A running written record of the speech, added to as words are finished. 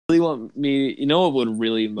Really want me. You know what would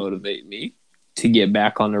really motivate me to get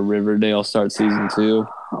back on the Riverdale, start season 2?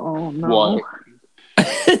 Oh no! What?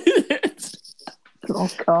 Oh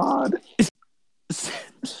God!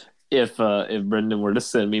 If Brendan were to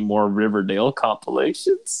send me more Riverdale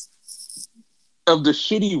compilations. Of the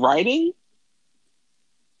shitty writing?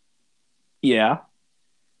 Yeah.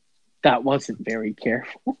 That wasn't very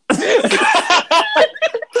careful.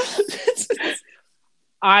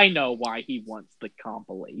 I know why he wants the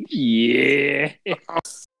compilation. Yeah.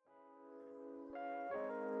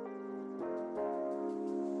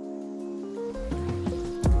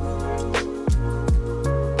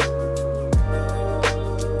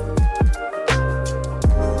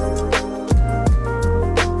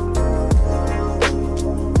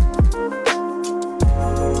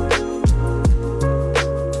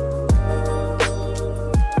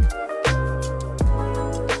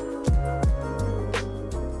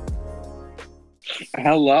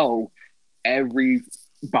 Hello,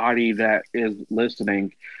 everybody that is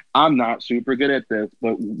listening. I'm not super good at this,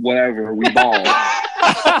 but whatever, we ball.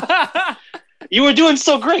 You were doing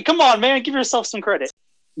so great. Come on, man. Give yourself some credit.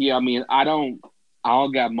 Yeah, I mean, I don't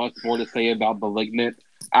got much more to say about Malignant.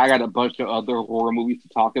 I got a bunch of other horror movies to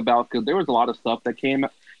talk about because there was a lot of stuff that came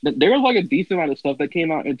out. There was like a decent amount of stuff that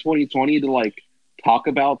came out in 2020 to like talk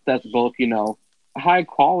about that's both, high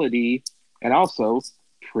quality and also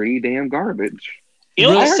pretty damn garbage. You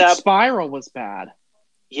know I what, heard Sab? Spiral was bad.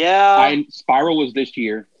 Yeah. Spiral was this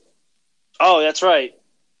year. Oh, that's right.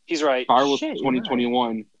 He's right. Spiral was Shit, you're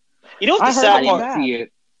 2021. You know what the I heard sad I that part? didn't see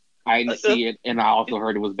it. I didn't see it, and I also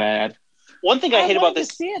heard it was bad. One thing I hate about wanted this.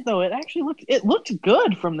 to see it though. It actually looked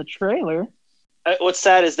good from the trailer. What's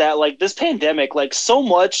sad is that like this pandemic, like so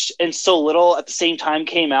much and so little at the same time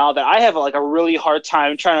came out that I have like a really hard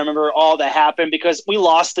time trying to remember all that happened because we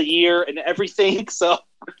lost the year and everything. So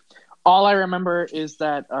All I remember is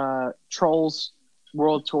that Trolls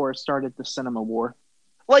World Tour started the cinema war.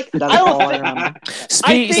 like That's I don't all I think, remember.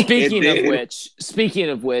 think Speaking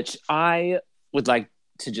of which, I would like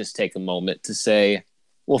to just take a moment to say,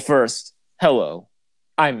 well, first, hello,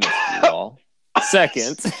 I missed you all.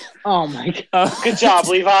 Second, Oh my God! good job,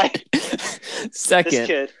 Levi. This second,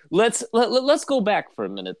 kid. let's go back for a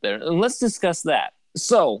minute there and let's discuss that.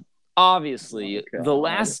 So obviously, Oh, the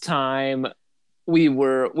last time we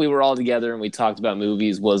were all together and we talked about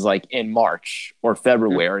movies was like in March or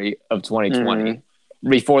February of 2020,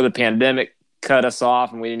 before the pandemic cut us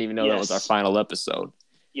off and we didn't even know that was our Yes. final episode.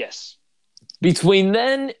 Yes. Between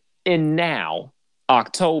then and now,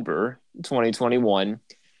 October 2021,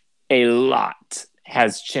 a lot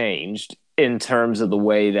has changed in terms of the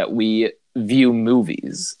way that we view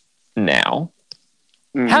movies now.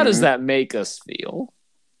 How does that make us feel?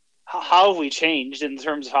 How have we changed in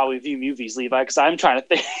terms of how we view movies, Levi? Because I'm trying to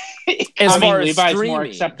think. As I mean, far as Levi's more streaming.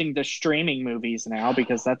 accepting the streaming movies now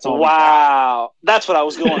because that's all. we got. Wow, that's what I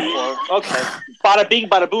was going for. Okay, bada bing,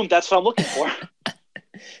 bada boom. That's what I'm looking for.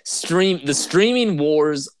 The streaming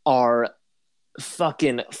wars are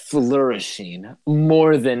fucking flourishing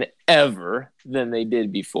more than ever than they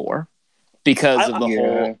did before because of the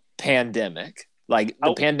whole pandemic. Like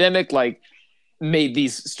the pandemic, like made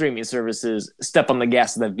these streaming services step on the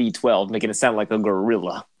gas of the V12, making it sound like a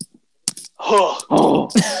gorilla. Oh.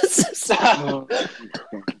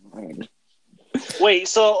 Wait,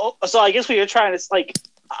 so I guess we were trying to like.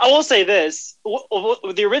 I will say this: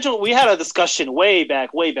 the original, we had a discussion way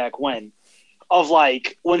back when, of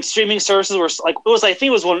like when streaming services were like it was. I think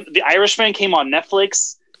it was when The Irishman came on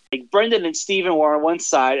Netflix. Like Brendan and Steven were on one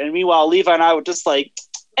side, and meanwhile Levi and I were just like,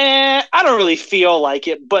 I don't really feel like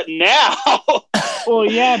it. But now, Well,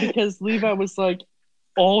 yeah, because Levi was like,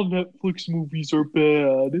 all Netflix movies are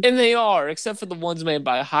bad. And they are, except for the ones made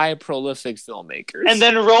by high prolific filmmakers. and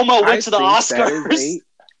then Roma went to the think that Oscars. is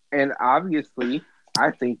and obviously,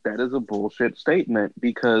 I think that is a bullshit statement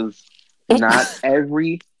because I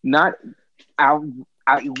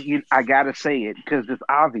gotta say it because it's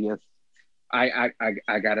obvious. I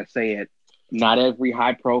gotta say it. Not every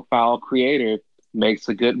high profile creator makes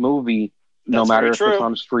a good movie, no That's matter very if true. it's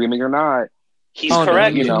on streaming or not. He's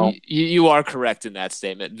correct. No, you are correct in that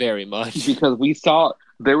statement very much. Because we saw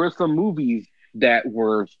there were some movies that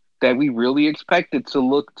we really expected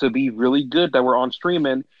to be really good that were on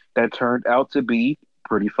streaming that turned out to be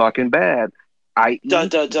pretty fucking bad.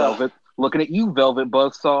 Velvet, looking at you, Velvet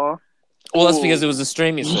Buzzsaw. Well, that's because it was a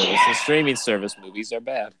streaming service. And streaming service movies are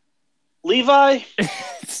bad. Levi,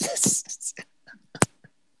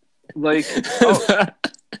 Like,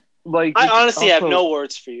 I honestly have also- no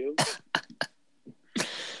words for you.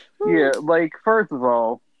 Yeah, like first of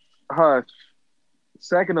all, Hush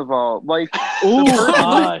Second of all, like Ooh, the person,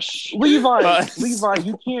 hush. Levi,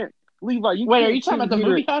 you can't. Levi, you Wait, can't are you talking about the sit here-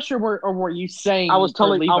 movie Hush, or were you saying? I was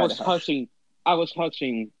telling. Levi I was to hush?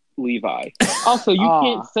 hushing Levi. Also, you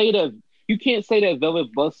can't say that. You can't say that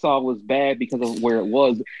Velvet Buzzsaw was bad because of where it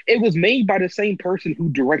was. It was made by the same person who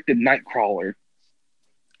directed Nightcrawler,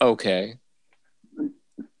 Okay.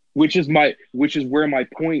 which is where my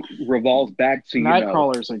point revolves back to.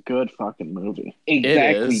 Nightcrawler's a good fucking movie.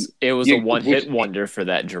 Exactly. It is. It was Yeah, a one-hit wonder for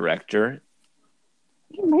that director.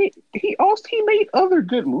 He made other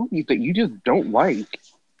good movies that you just don't like.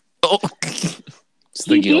 Oh. It's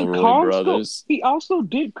the Gilroy brothers. He also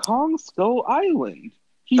did Kong Skull Island.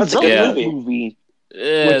 That's a good movie.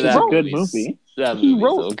 Yeah, Which is that a good movie's- movie. That He movie's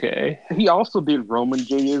wrote- okay. He also did Roman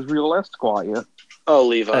J. Israel Esquire. Oh,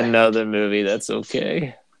 Levi. Another movie that's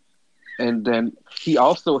okay. And then he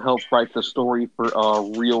also helped write the story for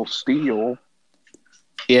Real Steel.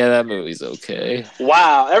 Yeah, that movie's okay.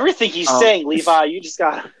 Wow, everything he's saying, Levi, you just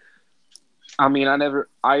got. I mean,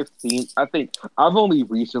 I think I've only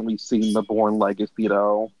recently seen The Bourne Legacy,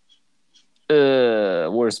 though.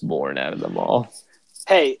 Worst Born out of them all.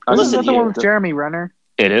 Hey, I This is listen the one here. with Jeremy Renner.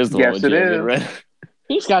 It is the Yes, one with it Jeremy is. Renner.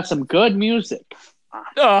 He's got some good music.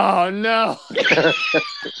 Oh no!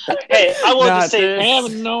 Hey, I will Not just say. this.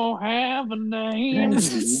 Have a name.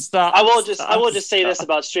 Stop! I will just say this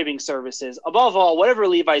about streaming services. Above all, whatever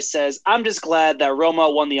Levi says, I'm just glad that Roma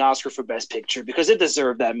won the Oscar for Best Picture because it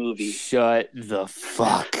deserved that movie. Shut the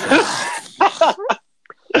fuck up.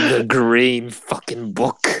 The Green fucking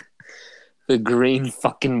Book. The Green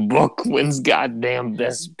fucking Book wins goddamn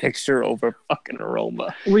Best Picture over fucking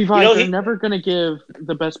Roma. Levi, You know, they're never going to give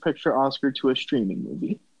the Best Picture Oscar to a streaming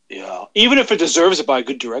movie. Yeah, even if it deserves it by a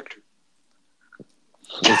good director.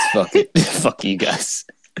 It's fucking fuck you guys.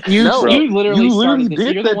 You literally you literally started this.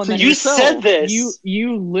 did You're the that one to that You yourself. said this.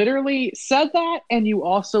 you literally said that, and you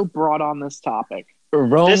also brought on this topic.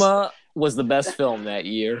 Roma was the best film that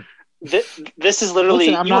year. This is literally.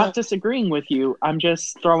 Listen, I'm not disagreeing with you. I'm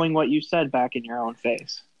just throwing what you said back in your own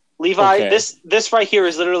face. Levi, Okay. this right here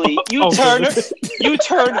is literally you Oh, turn her. You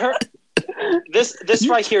turn her. This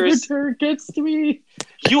right here is Twitter gets to me.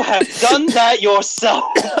 you have done that yourself.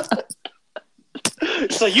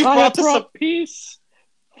 So you I brought have this brought up. peace,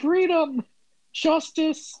 freedom,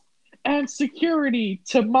 justice, and security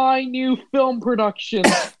to my new film production.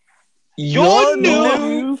 Your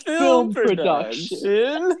new film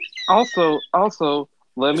production. Also,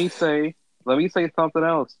 let me say something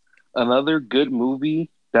else. Another good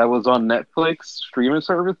movie that was on Netflix streaming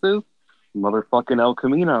services, motherfucking El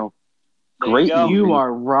Camino. There you Great go. movie. You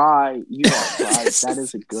are right. That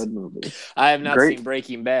is a good movie. I have not Great. seen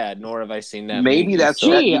Breaking Bad, nor have I seen that. Maybe movie, that's so-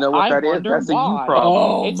 that. You know what I that is? wonder That's a you why. problem.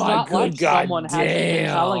 Oh It's my not good like someone hasn't been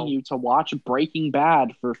goddamn. telling you to watch Breaking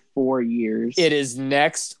Bad for 4 years. It is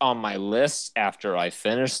next on my list after I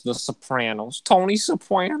finish The Sopranos. Tony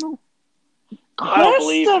Soprano. I don't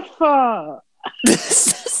believe you. Christopher!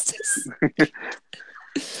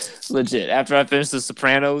 Legit. After I finish The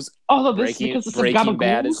Sopranos, All of this because it's a Breaking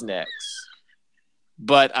Bad gabagool? is next.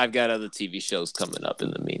 But I've got other TV shows coming up in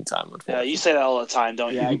the meantime. Yeah, unfortunately. you say that all the time,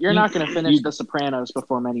 don't you? Yeah, you're not going to finish The Sopranos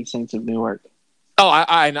before Many Saints of Newark. Oh,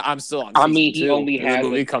 I'm still on. I season mean, he 2, only and the has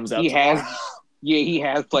movie comes out. he has tomorrow. he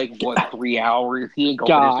has like what 3 hours. He ain't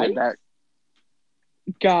gonna finish that.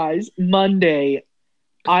 Guys, Monday,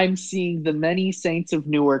 I'm seeing The Many Saints of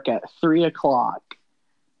Newark at 3 o'clock.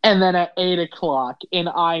 And then at 8 o'clock in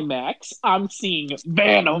IMAX, I'm seeing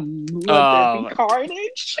Venom. Let Oh, there my be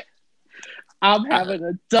carnage. I'm having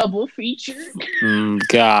a double feature.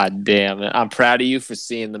 God damn it! I'm proud of you for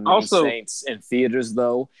seeing the Many Also- Saints in theaters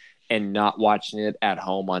though, and not watching it at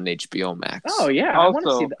home on HBO Max. Oh yeah,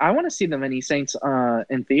 Also- I want to see The Many Saints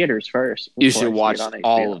in theaters first. You before I should see watch it on HBO.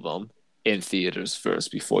 all of them in theaters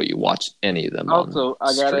first before you watch any of them. Also,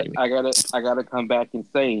 on streaming. I gotta come back and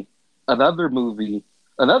say another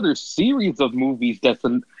series of movies that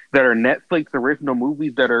are Netflix original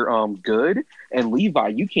movies that are good. And Levi,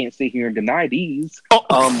 you can't sit here and deny these.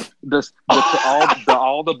 The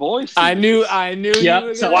all the boys. I knew Yep, you were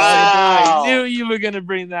gonna, so- Wow. I knew you were gonna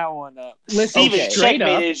bring that one up. Listen, Steven straight up,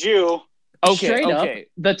 checkmated you. straight up, Okay.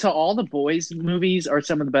 the To All the Boys movies are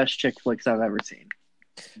some of the best chick flicks I've ever seen.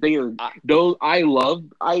 They are those I love.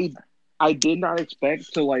 I did not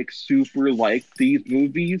expect to like super like these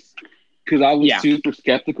movies because I was Yeah. super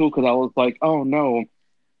skeptical because I was like, oh no,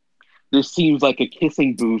 this seems like a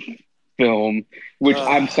kissing booth film. Which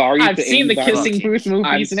I'm sorry. I've to seen the anybody- Kissing Booth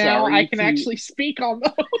movies I'm now. sorry I can to- actually speak on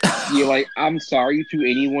those. Yeah, like I'm sorry to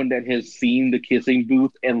anyone that has seen the Kissing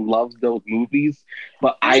Booth and loves those movies,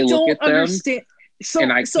 but I look don't at them understand. So,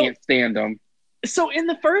 and I so can't stand them. So in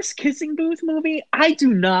the first Kissing Booth movie, I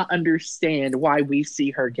do not understand why we see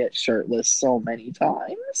her get shirtless so many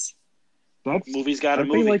times. That's Movie's got a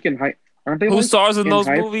aren't they movie. like in high? Aren't they Who like stars in those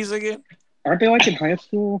high, movies again? Aren't they like in high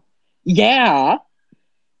school? Yeah.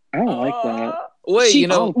 I don't like that. Wait,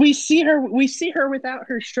 We see her without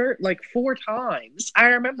her shirt like 4 times. I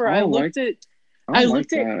remember I looked at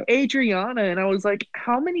Adriana and I was like,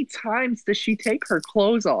 how many times does she take her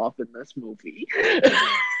clothes off in this movie?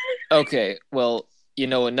 Okay, well,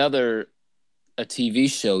 a TV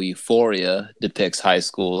show, Euphoria, depicts high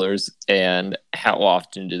schoolers, and how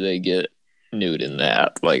often do they get nude in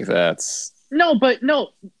that? Like, that's... No,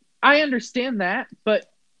 I understand that,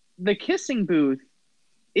 but the Kissing Booth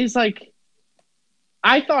is like,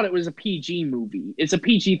 I thought it was a PG movie. It's a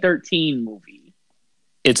PG-13 movie.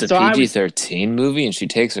 It's a PG-13 movie, and she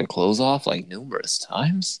takes her clothes off like numerous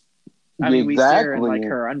times? I mean, we see her in like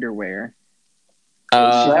her underwear. She's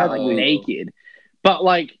not like naked. But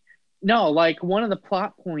like, no, like one of the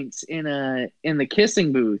plot points in the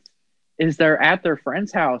Kissing Booth is they're at their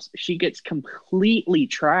friend's house. She gets completely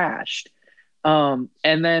trashed. And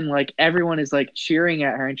then like everyone is like cheering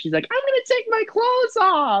at her and she's like, I'm gonna take my clothes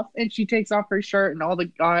off, and she takes off her shirt and all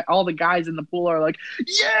the guys in the pool are like,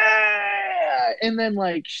 yeah, and then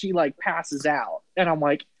like she like passes out and I'm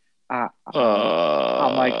like, I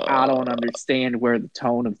don't understand where the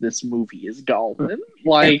tone of this movie is going.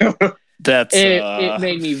 Like, that's it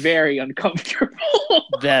made me very uncomfortable.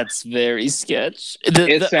 That's very sketch.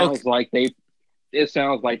 It sounds like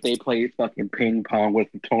they played fucking ping pong with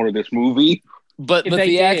the tone of this movie. But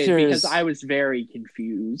the actors, because I was very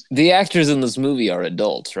confused. The actors in this movie are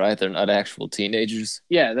adults, right? They're not actual teenagers.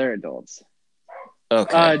 Yeah, they're adults.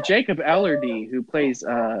 Okay. Jacob Elordi, who plays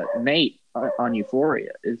Nate on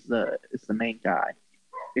Euphoria, is the main guy.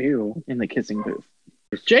 Ew, in the Kissing Booth.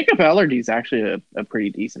 Jacob Elordi is actually a pretty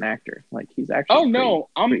decent actor. Like, he's actually. Oh no,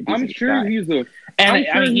 I'm sure he's a. And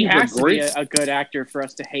I mean, he has to be a good actor for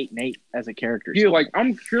us to hate Nate as a character. Yeah, like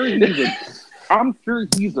I'm sure he's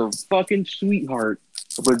a fucking sweetheart.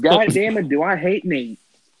 But goddamn it, do I hate Nate?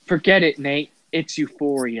 Forget it, Nate. It's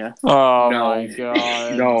Euphoria. Oh no. My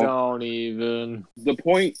god! No, don't even. The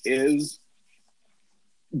point is,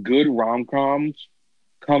 good rom-coms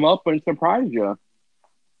come up and surprise you.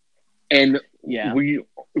 And yeah, we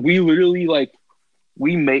literally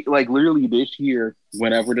literally this year,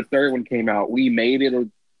 whenever the third one came out, we made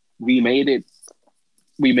it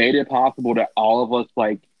possible that all of us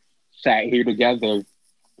like sat here together.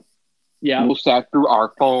 Yeah, we sat through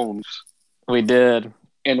our phones. We did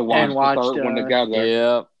and watched the third one together.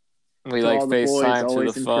 Yep, we like FaceTime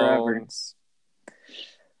to the phones.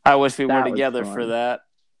 I wish we were together for that.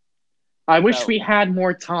 I wish we had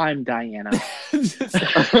more time, Diana.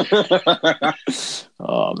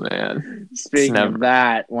 Oh man! Speaking of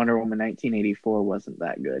that, Wonder Woman 1984 wasn't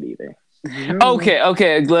that good either.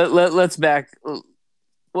 Okay. Let's back.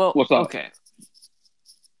 Well, what's up? Okay.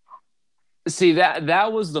 See,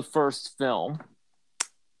 that was the first film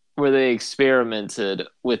where they experimented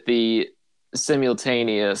with the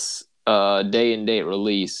simultaneous day and date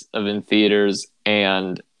release of in theaters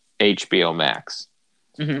and HBO Max.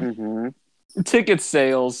 Mm-hmm. Ticket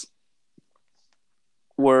sales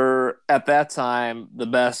were at that time the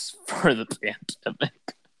best for the pandemic.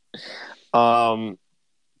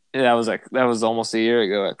 That was almost a year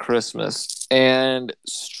ago at Christmas. And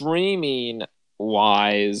streaming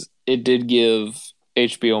wise, it did give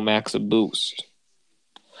HBO Max a boost.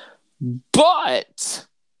 But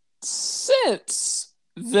since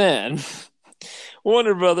then,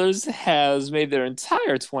 Warner Brothers has made their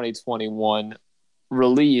entire 2021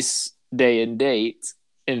 release day and date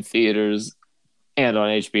in theaters and on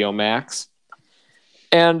HBO Max.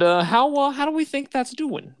 And how do we think that's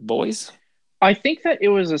doing, boys? I think that it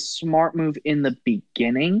was a smart move in the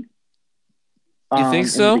beginning. You think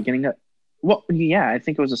so? Yeah, I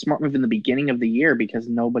think it was a smart move in the beginning of the year because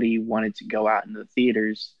nobody wanted to go out into the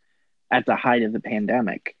theaters at the height of the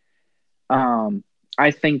pandemic.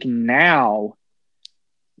 I think now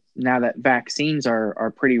that vaccines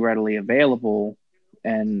are pretty readily available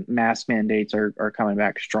and mask mandates are coming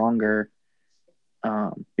back stronger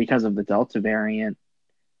because of the Delta variant,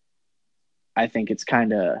 I think it's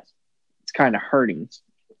kind of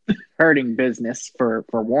hurting business for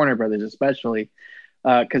Warner Brothers, especially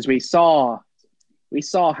because we saw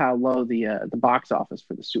how low the box office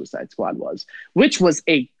for the Suicide Squad was, which was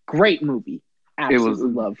a great movie. Absolutely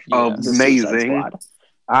love amazing.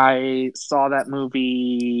 I saw that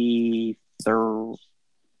movie 3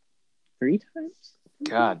 times.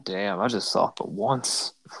 God damn! I just saw it but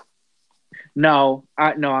once. No,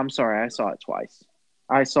 I'm sorry. I saw it twice.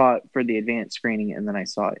 I saw it for the advanced screening, and then I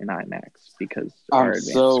saw it in IMAX because I'm our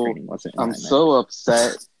advanced so screening wasn't in I'm IMAX. so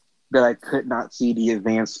upset that I could not see the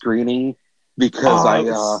advanced screening because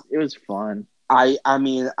it was fun. I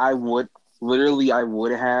mean I would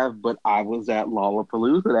have, but I was at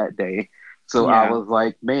Lollapalooza that day, so I Yeah. was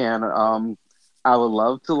like, man, I would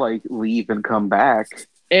love to like leave and come back.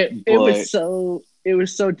 It was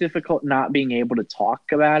so difficult not being able to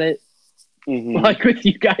talk about it. Mhm. Like with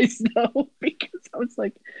you guys though, because I was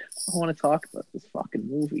like, I want to talk about this fucking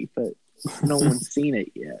movie, but no one's seen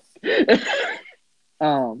it yet.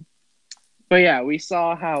 But yeah, we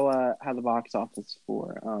saw how the box office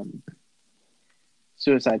for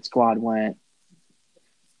Suicide Squad went.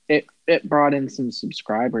 It brought in some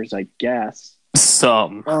subscribers, I guess.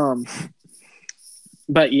 Some.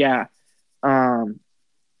 But yeah.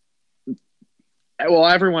 Well,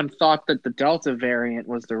 everyone thought that the Delta variant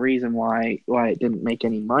was the reason why it didn't make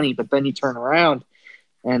any money, but then you turn around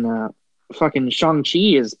and fucking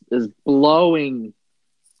Shang-Chi was blowing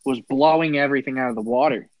everything out of the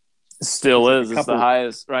water. Still is. It's the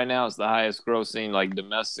highest right now. It's the highest grossing like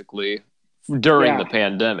domestically during the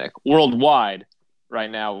pandemic. Worldwide,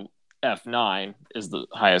 right now, F9 is the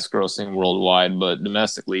highest grossing worldwide, but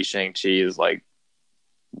domestically, Shang-Chi is like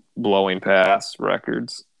blowing past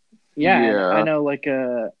records. Yeah. I know. Like,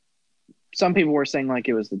 some people were saying like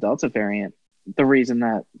it was the Delta variant, the reason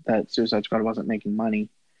that Suicide Squad wasn't making money,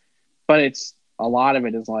 but it's a lot of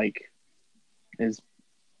it is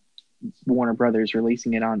Warner Brothers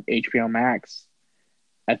releasing it on HBO Max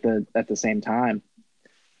at the same time,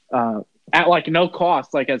 at like no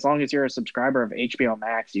cost. Like as long as you're a subscriber of HBO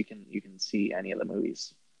Max, you can see any of the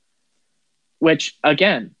movies. Which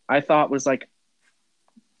again, I thought was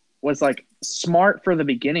smart for the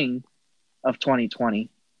beginning of 2020,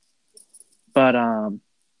 but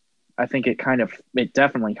I think it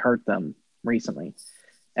definitely hurt them recently,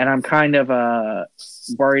 and I'm kind of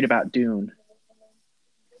worried about Dune.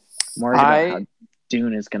 I'm worried about how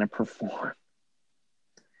Dune is going to perform.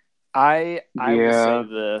 I will say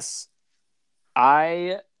this.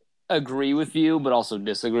 I agree with you, but also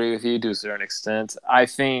disagree with you to a certain extent. I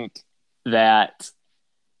think that,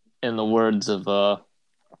 in the words of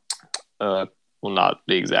well, not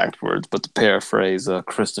the exact words, but to paraphrase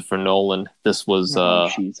Christopher Nolan, this was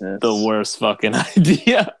the worst fucking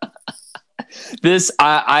idea.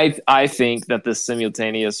 I think that the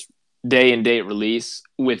simultaneous day and date release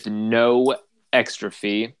with no extra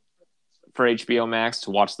fee for HBO Max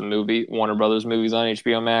to watch the movie, Warner Brothers movies on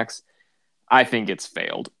HBO Max, I think it's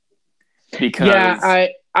failed. Because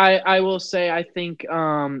I will say I think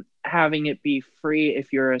having it be free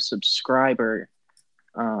if you're a subscriber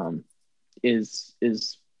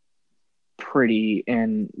is pretty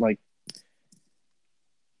and like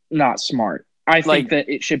not smart. I think that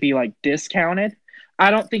it should be like discounted.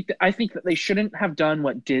 I think that they shouldn't have done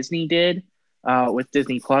what Disney did with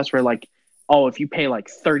Disney Plus, where like, oh, if you pay like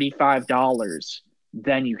 $35,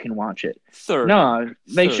 then you can watch it. No,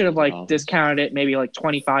 they should have like discounted it, maybe like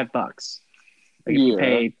 $25. Like if you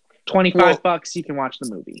pay $25, you can watch the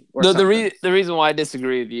movie. The reason why I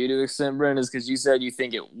disagree with you to an extent, Brent, is because you said you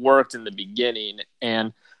think it worked in the beginning,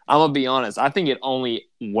 and I'm gonna be honest, I think it only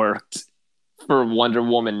worked for Wonder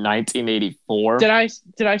Woman 1984. Did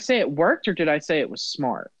I say it worked, or did I say it was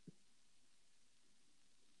smart?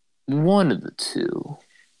 One of the two.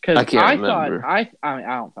 Because I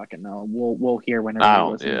don't fucking know. We'll hear whenever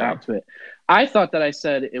we listen back to it. I thought that I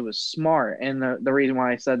said it was smart, and the reason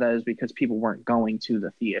why I said that is because people weren't going to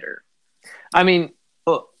the theater. I mean,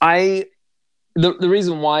 the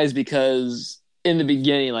reason why is because in the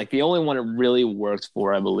beginning, like the only one it really worked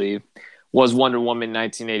for, I believe, was Wonder Woman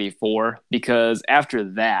 1984. Because after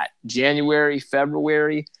that, January,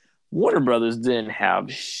 February, Warner Brothers didn't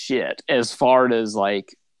have shit as far as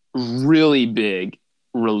like really big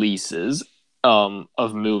releases of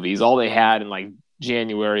movies. All they had in like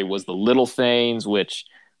January was The Little Things, which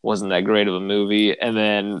wasn't that great of a movie, and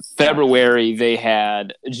then February they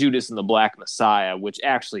had Judas and the Black Messiah, which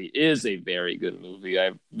actually is a very good movie.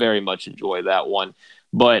 I very much enjoy that one,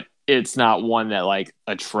 but it's not one that like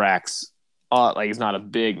attracts like it's not a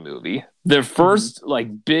big movie. Their first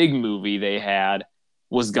like big movie they had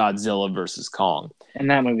was Godzilla versus Kong.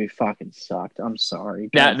 And that movie fucking sucked. I'm sorry.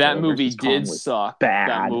 That movie did suck. Bad.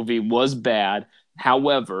 That movie was bad.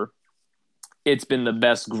 However, it's been the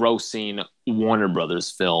best grossing Warner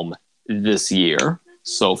Brothers film this year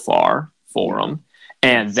so far for them.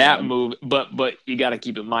 And that movie, but you got to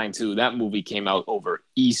keep in mind too, that movie came out over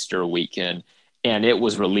Easter weekend. and it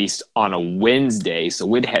was released on a Wednesday,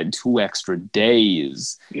 so it had 2 extra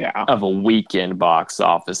days of a weekend box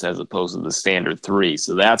office as opposed to the standard 3.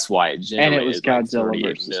 So that's why it generated. And it was Godzilla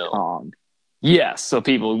versus Kong. Yes, so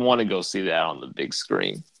people want to go see that on the big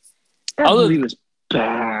screen. That movie was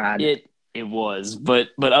bad. It was, but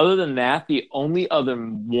other than that, the only other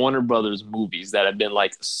Warner Brothers movies that have been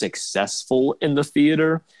like successful in the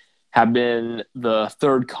theater have been the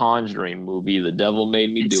third Conjuring movie, The Devil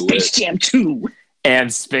Made Me Do It, Space Jam 2,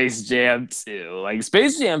 and Space Jam 2. Like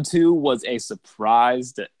Space Jam 2 was a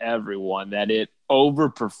surprise to everyone that it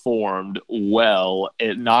overperformed well.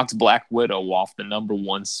 It knocked Black Widow off the number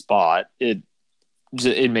 1 spot. It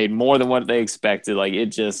made more than what they expected. Like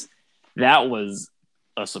that was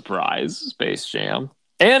a surprise, Space Jam.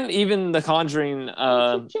 And even The Conjuring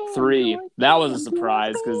 3, that was a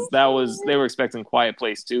surprise because they were expecting Quiet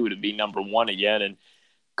Place 2 to be number 1 again, and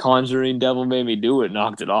Conjuring Devil Made Me Do It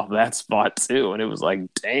knocked it off that spot too, and it was like,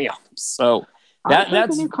 damn. So that's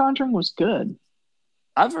the new Conjuring was good.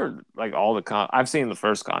 I've heard like all I've seen the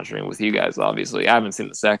first Conjuring with you guys, obviously. I haven't seen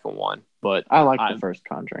the second one, but I like the first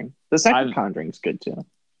Conjuring. The second Conjuring's good too.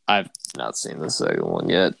 I've not seen the second one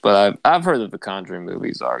yet, but I've heard that the Conjuring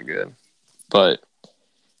movies are good. But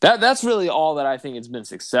that's really all that I think it's been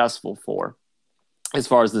successful for as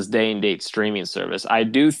far as this day and date streaming service. I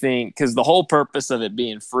do think because the whole purpose of it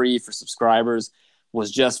being free for subscribers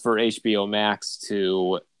was just for HBO Max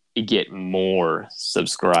to get more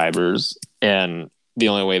subscribers, and the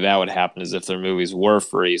only way that would happen is if their movies were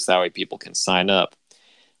free, so that way people can sign up.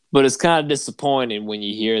 But it's kind of disappointing when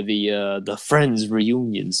you hear the Friends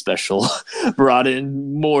reunion special brought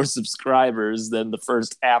in more subscribers than the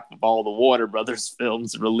first half of all the Warner Brothers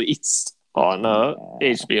films released on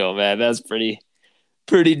HBO. Man, that's pretty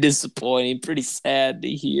disappointing, pretty sad to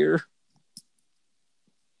hear.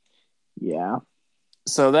 Yeah.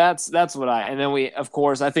 So that's what and then we, of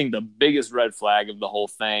course, I think the biggest red flag of the whole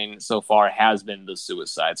thing so far has been the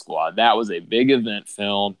Suicide Squad. That was a big event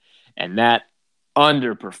film, and that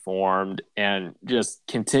underperformed and just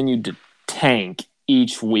continued to tank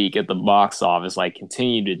each week at the box office, like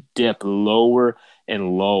continued to dip lower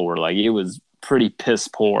and lower. Like it was pretty piss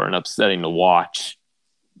poor and upsetting to watch.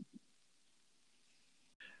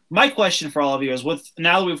 My question for all of you is,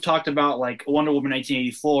 now that we've talked about like Wonder Woman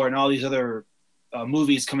 1984 and all these other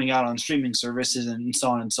movies coming out on streaming services and so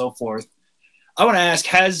on and so forth, I want to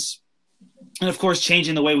ask, and of course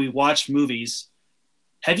changing the way we watch movies,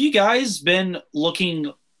 have you guys been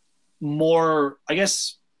looking more,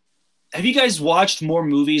 have you guys watched more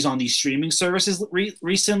movies on these streaming services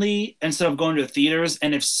recently instead of going to theaters?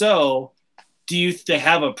 And if so, do they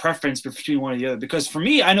have a preference between one or the other? Because for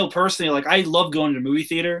me, I know personally, like I love going to the movie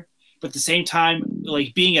theater, but at the same time,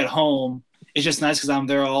 like being at home is just nice because I'm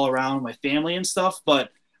there all around my family and stuff.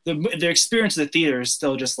 But the experience of the theater is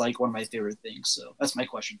still just like one of my favorite things. So that's my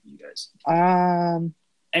question for you guys.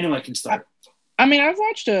 Anyone can start. I mean, I've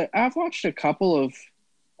watched a couple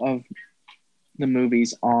of the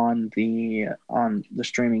movies on the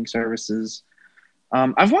streaming services.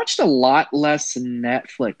 I've watched a lot less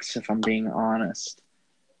Netflix, if I'm being honest.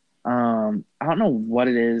 I don't know what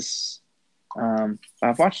it is.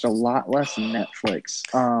 I've watched a lot less Netflix.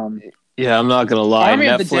 Yeah, I'm not gonna lie. Army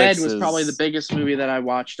of the Dead was probably the biggest movie that I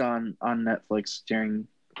watched on Netflix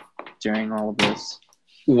during all of this.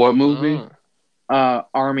 What movie?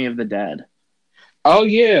 Army of the Dead. Oh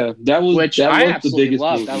yeah, that was I was absolutely the biggest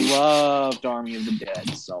loved. movie. I loved Army of the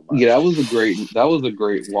Dead so much. Yeah, that was a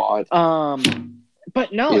great watch.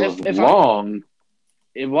 But no, it was long.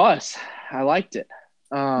 It was. I liked it.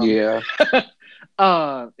 Yeah.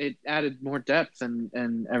 It added more depth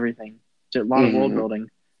and everything. A lot of world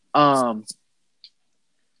building.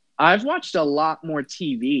 I've watched a lot more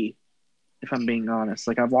TV, if I'm being honest.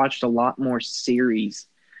 Like I've watched a lot more series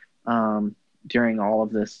during all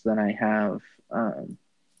of this than I have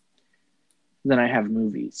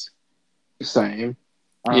movies. Same.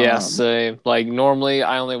 Yeah, same. Like normally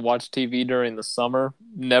I only watch TV during the summer,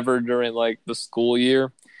 never during like the school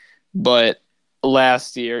year. But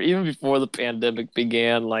last year, even before the pandemic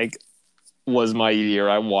began, like was my year.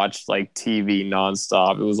 I watched like TV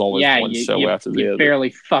nonstop. It was always one show after the other. You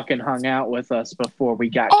barely fucking hung out with us before we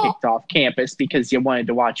got kicked off campus because you wanted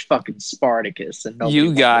to watch fucking Spartacus, and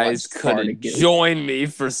you guys couldn't join me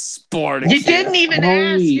for Spartacus. You didn't even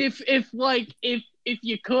ask if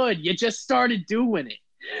you could. You just started doing it.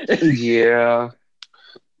 Yeah.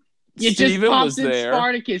 You Steven just popped in there.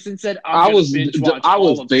 Spartacus and said, I was Spartacus.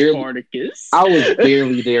 I was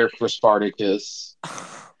barely there for Spartacus.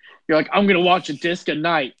 You're like, I'm going to watch a disc a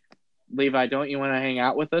night. Levi, don't you want to hang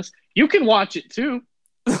out with us? You can watch it too.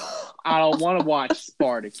 I don't want to watch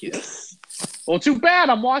Spartacus. Well, too bad.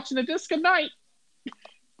 I'm watching a disc at night.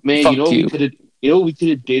 Man, Fuck you know what you. we could have. You know what we could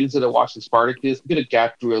have did instead of watching Spartacus? We could have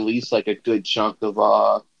got through at least like a good chunk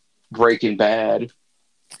of Breaking Bad.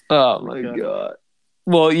 Oh my god.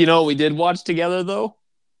 Well, you know what we did watch together though?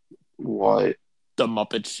 What? The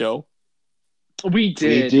Muppet Show. We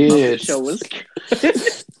did. We The did. Muppet Show was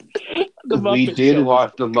good. We did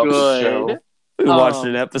watch the Muppet Show. We watched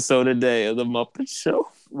an episode a day of the Muppet Show.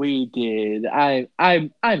 We did. I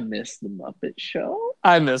miss the Muppet Show.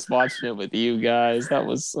 I miss watching it with you guys. That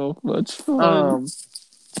was so much fun.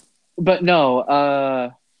 But no,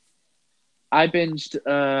 I binged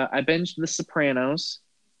The Sopranos.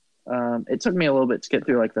 It took me a little bit to get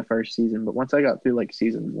through like the first season, but once I got through like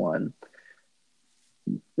season 1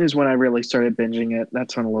 is when I really started binging it.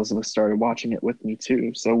 That's when Elizabeth started watching it with me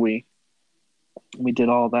too. So we did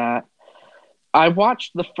all that. I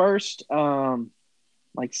watched the first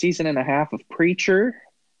like season and a half of Preacher.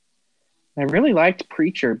 I really liked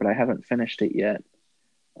Preacher, but I haven't finished it yet.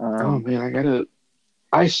 Oh man,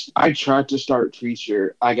 I tried to start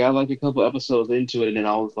Preacher. I got like a couple episodes into it, and then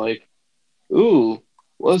I was like, "Ooh,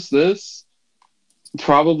 what's this?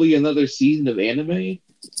 Probably another season of anime.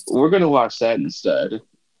 We're gonna watch that instead."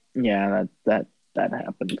 Yeah, that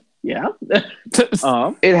happened. Yeah.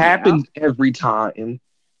 It happens every time.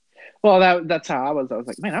 Well, that's how I was. I was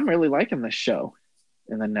like, man, I'm really liking this show,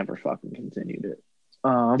 and then never fucking continued it.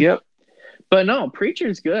 Yep. But no,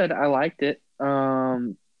 Preacher's good. I liked it.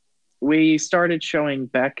 We started showing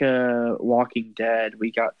Becca Walking Dead.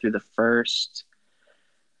 We got through the first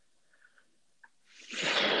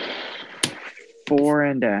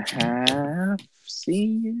 4.5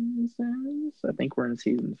 seasons. I think we're in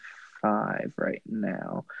season 5 right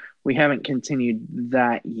now. We haven't continued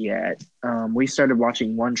that yet. We started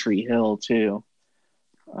watching One Tree Hill too.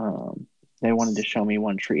 They wanted to show me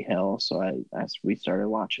One Tree Hill, so we started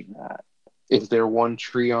watching that. Is there one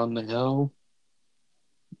tree on the hill?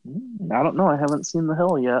 I don't know. I haven't seen the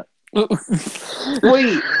hill yet.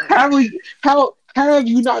 Wait, how have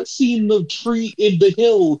you not seen the tree in the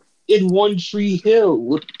hill in One Tree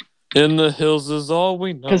Hill? In the hills is all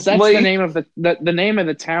we know. Because that's the name of the name of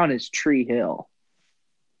the town is Tree Hill.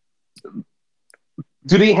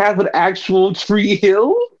 Do they have an actual Tree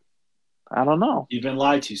Hill? I don't know. You've been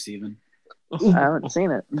lied to, Steven. I haven't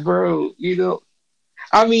seen it, Bro,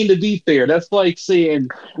 I mean, to be fair, that's like saying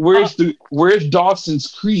where's Dawson's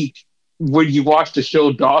Creek when you watch the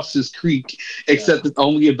show Dawson's Creek, except it's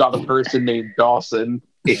only about a person named Dawson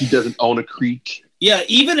and he doesn't own a creek. Yeah,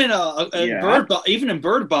 even in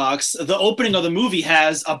Bird Box, the opening of the movie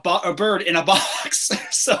has a bird in a box.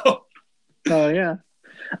 So, oh yeah.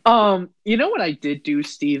 You know what I did do,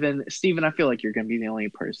 Steven? Steven, I feel like you're gonna be the only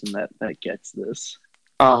person that gets this.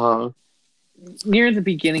 Near the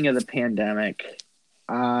beginning of the pandemic,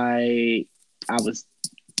 I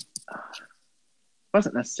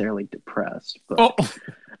wasn't necessarily depressed, but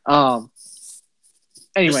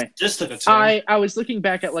anyway, just took a turn. I was looking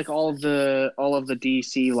back at like all of the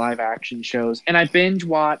DC live action shows, and I binge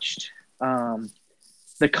watched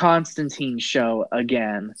the Constantine show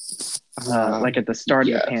again, like at the start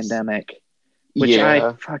of the pandemic, which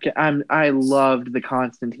I loved the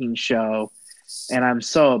Constantine show, and I'm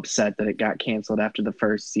so upset that it got canceled after the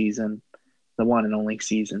first season, the one and only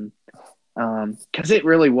season, because it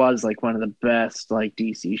really was like one of the best like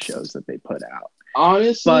DC shows that they put out.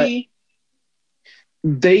 Honestly,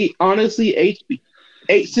 since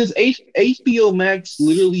HBO Max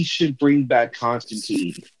literally should bring back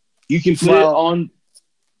Constantine. You can put it on.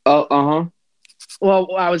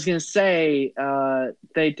 Well, I was gonna say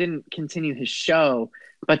they didn't continue his show,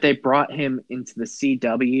 but they brought him into the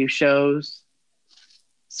CW shows.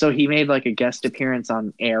 So he made like a guest appearance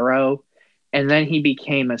on Arrow, and then he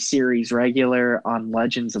became a series regular on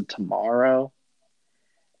Legends of Tomorrow.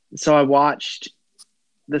 So I watched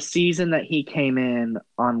the season that he came in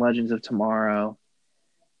on Legends of Tomorrow,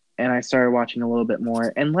 and I started watching a little bit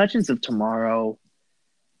more. And Legends of Tomorrow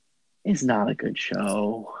is not a good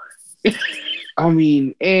show. I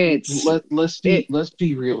mean, let's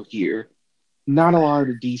be real here. Not a lot of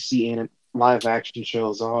the DC and live action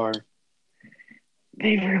shows are.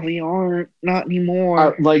 They really aren't. Not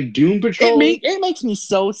anymore. Like Doom Patrol. It makes me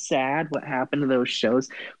so sad what happened to those shows.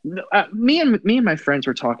 Me and my friends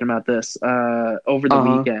were talking about this over the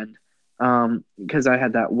weekend because I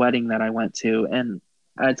had that wedding that I went to, and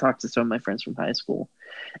I talked to some of my friends from high school,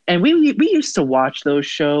 and we used to watch those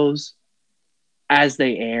shows as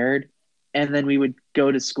they aired, and then we would go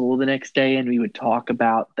to school the next day and we would talk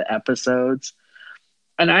about the episodes.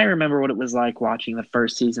 And I remember what it was like watching the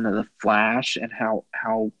first season of The Flash and how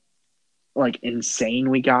like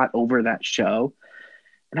insane we got over that show.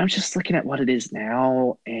 And I'm just looking at what it is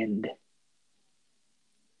now, and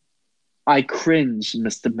I cringe,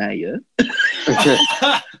 Mr. Mayor.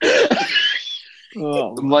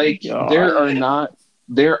 Oh, like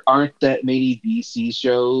there aren't that many DC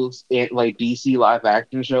shows and like DC live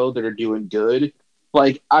action shows that are doing good.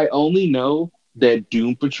 Like I only know that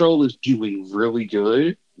Doom Patrol is doing really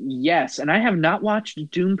good. Yes, and I have not watched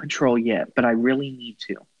Doom Patrol yet, but I really need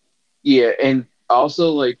to. Yeah, and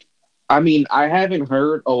also like I mean I haven't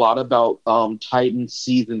heard a lot about Titans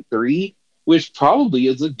season 3, which probably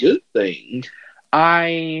is a good thing.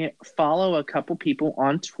 I follow a couple people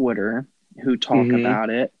on Twitter who talk about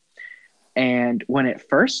it. And when it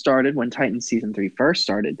first started, when Titans season 3 first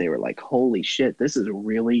started, they were like, holy shit, this is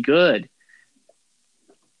really good.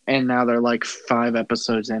 And now they're like 5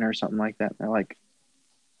 episodes in or something like that. They're like,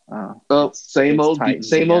 oh, same old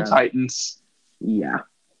Titans. Yeah.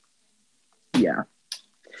 Yeah.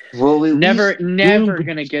 Well, never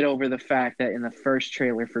gonna get over the fact that in the first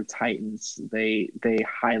trailer for Titans, they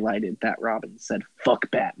highlighted that Robin said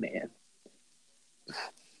 "fuck Batman."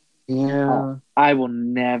 Yeah, I will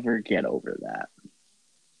never get over that.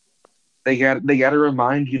 They got to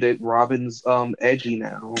remind you that Robin's edgy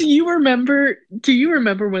now. Do you remember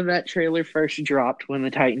when that trailer first dropped? When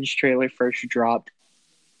the Titans trailer first dropped,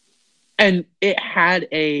 and it had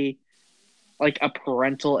a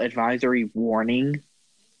parental advisory warning.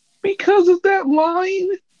 Because of that line?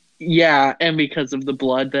 Yeah, and because of the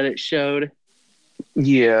blood that it showed.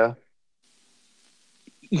 Yeah.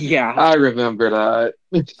 Yeah. I remember that.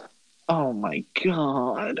 Oh my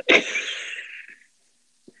god.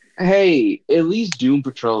 Hey, at least Doom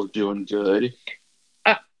Patrol's doing good.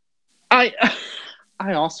 I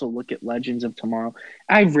also look at Legends of Tomorrow.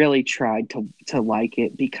 I really tried to like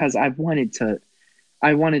it because I wanted to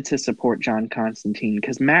support John Constantine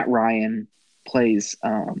because Matt Ryan plays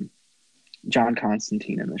John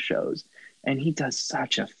Constantine in the shows, and he does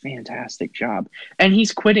such a fantastic job. And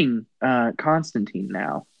he's quitting Constantine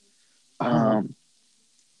now.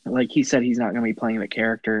 Like he said, he's not going to be playing the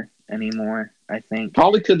character anymore. I think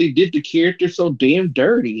probably because they did the character so damn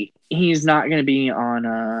dirty. He's not going to be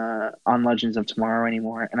on Legends of Tomorrow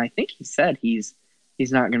anymore, and I think he said he's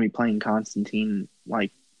not going to be playing Constantine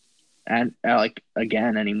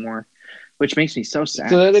again anymore. Which makes me so sad.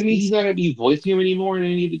 So that means he's not going to be voicing him anymore in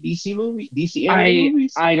any of the DC movies?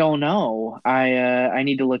 I don't know. I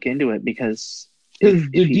need to look into it because the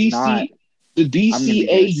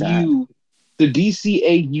DCAU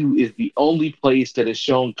is the only place that has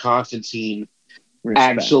shown Constantine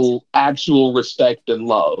actual respect and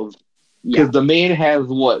love. Because the man has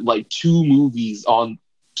two movies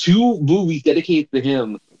dedicated to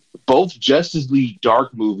him. Both Justice League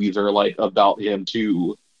Dark movies are about him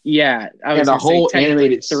too. Yeah, and a whole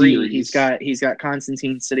animated series. He's got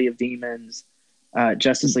Constantine, City of Demons,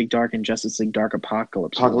 Justice League Dark, and Justice League Dark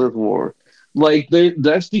Apocalypse War.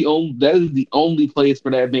 That is the only place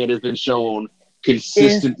where that man has been shown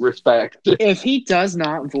consistent respect. If he does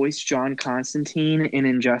not voice John Constantine in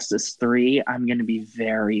Injustice 3, I'm going to be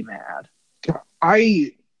very mad.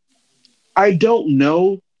 I don't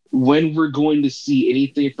know when we're going to see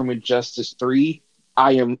anything from Injustice 3.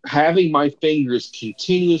 I am having my fingers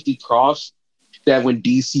continuously crossed that when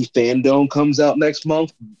DC Fandom comes out next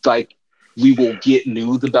month, we will get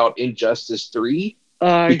news about Injustice 3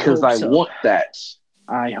 because I want that.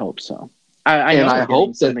 I hope so. I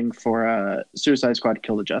hope something for Suicide Squad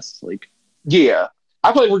Kill the Justice League. Yeah.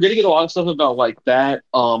 I feel like we're going to get a lot of stuff about that,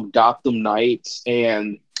 Gotham Knights,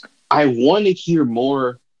 and I want to hear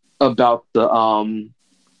more about the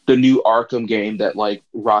new Arkham game that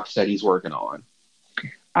Rocksteady's working on.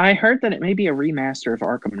 I heard that it may be a remaster of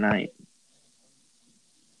Arkham Knight.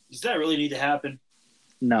 Does that really need to happen?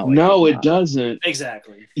 No, it doesn't.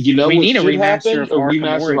 Exactly. You know, we need a remaster of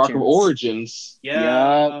Arkham Origins.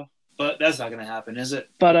 Yeah, but that's not going to happen, is it?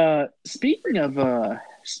 But speaking of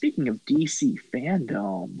DC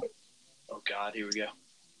Fandom, oh god, here we go.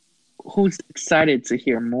 Who's excited to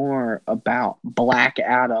hear more about Black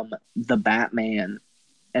Adam, the Batman,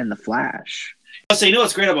 and the Flash? So you know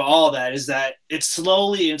what's great about all that is that it's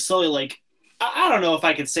slowly I don't know if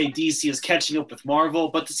I could say DC is catching up with Marvel,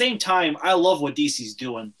 but at the same time, I love what DC's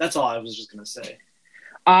doing. That's all I was just going to say.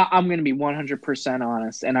 I'm going to be 100%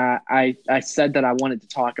 honest, and I said that I wanted to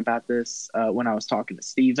talk about this when I was talking to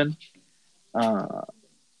Steven.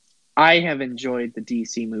 I have enjoyed the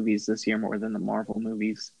DC movies this year more than the Marvel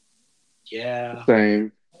movies. Yeah.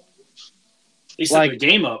 Same. They set their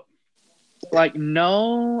game up.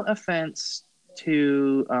 No offense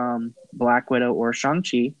to Black Widow or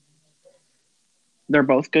Shang-Chi. They're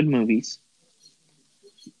both good movies.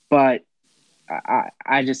 But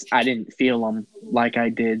I didn't feel them like I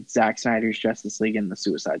did Zack Snyder's Justice League and the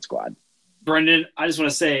Suicide Squad. Brendan, I just want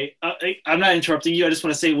to say, I'm not interrupting you. I just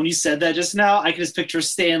want to say, when you said that just now, I can just picture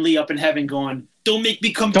Stan Lee up in heaven going, "Don't make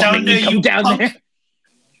me come down there, you punk."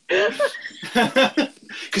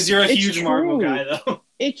 Because you're a huge Marvel guy, though.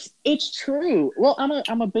 It's true. Well,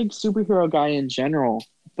 I'm a big superhero guy in general,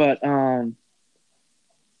 but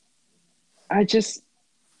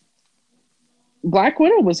Black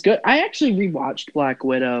Widow was good. I actually rewatched Black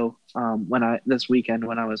Widow this weekend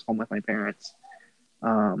when I was home with my parents,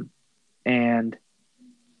 and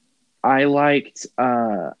I liked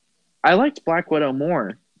Black Widow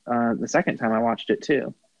more the second time I watched it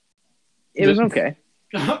too. It was okay.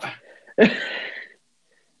 I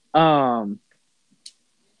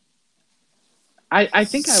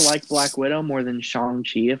think I like Black Widow more than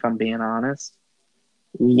Shang-Chi, if I'm being honest.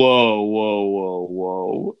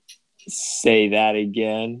 Whoa. Say that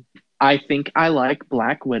again. I think I like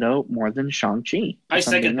Black Widow more than Shang-Chi. I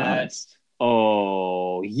second that. Honest.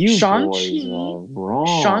 Oh, you boys are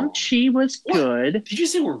wrong. Shang-Chi was good. What? Did you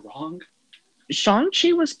say we're wrong?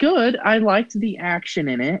 Shang-Chi was good. I liked the action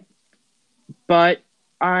in it, but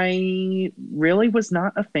I really was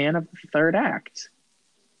not a fan of the third act.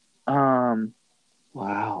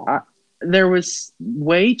 Wow. There was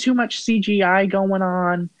way too much CGI going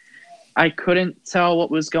on. I couldn't tell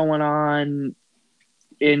what was going on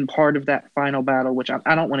in part of that final battle, which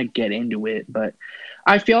I don't want to get into it, but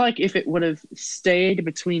I feel like if it would have stayed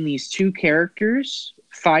between these two characters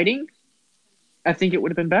fighting, I think it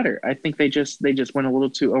would have been better. I think they just went a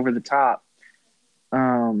little too over the top,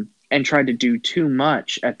 and tried to do too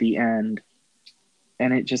much at the end,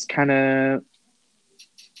 and it just kind of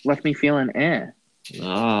left me feeling Oh,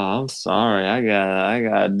 I'm sorry. I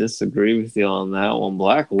gotta disagree with you on that one.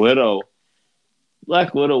 Black Widow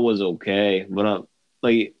was okay, but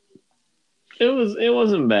it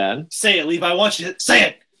wasn't bad. Say it, Levi. I want you to say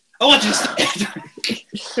it. I want you to say it.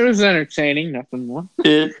 It was entertaining, nothing more.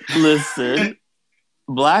 Listen,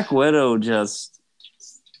 Black Widow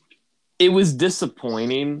it was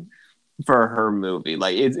disappointing for her movie.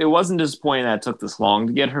 Like it wasn't disappointing that it took this long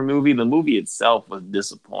to get her movie. The movie itself was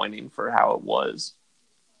disappointing for how it was.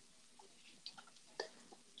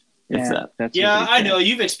 Yeah, I know.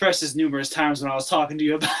 You've expressed this numerous times when I was talking to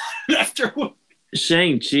you about it afterward.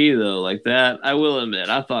 Shang-Chi, though, like that, I will admit,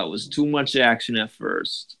 I thought it was too much action at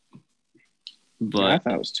first. But I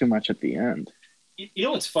thought it was too much at the end. You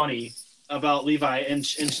know what's funny about Levi and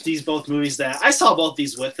these both movies that I saw both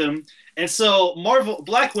these with him, and so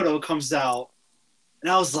Black Widow comes out, and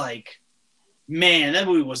I was like, man, that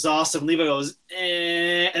movie was awesome. Levi goes,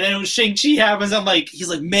 and then when Shang-Chi happens, he's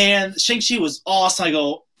like, man, Shang-Chi was awesome. I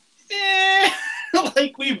go,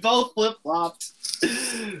 like we both flip-flopped.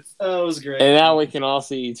 Oh, it was great. And now we can all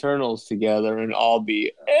see Eternals together and all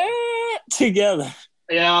be together.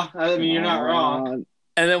 Yeah, I mean, you're not wrong.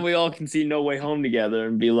 And then we all can see No Way Home together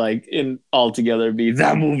and be like, all together be,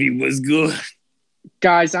 that movie was good.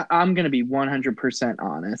 Guys, I'm going to be 100%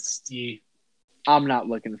 honest. Yeah. I'm not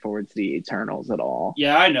looking forward to the Eternals at all.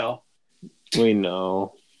 Yeah, I know. We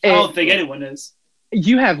know. I don't think anyone is.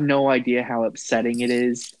 You have no idea how upsetting it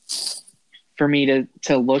is for me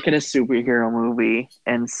to look at a superhero movie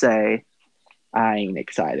and say, I ain't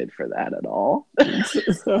excited for that at all.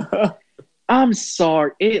 I'm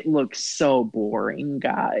sorry. It looks so boring,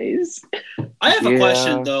 guys. I have a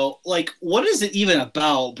question, though. Like, what is it even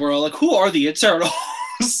about, bro? Like, who are the Eternals?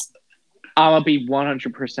 I'm going to be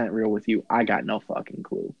 100% real with you. I got no fucking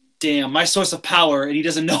clue. Damn, my source of power, and he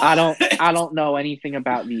doesn't know. I don't know anything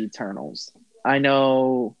about the Eternals. I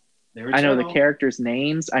know the characters'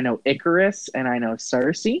 names. I know Icarus and I know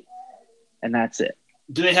Cersei, and that's it.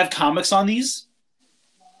 Do they have comics on these?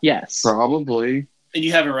 Yes. Probably. And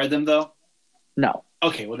you haven't read them, though? No.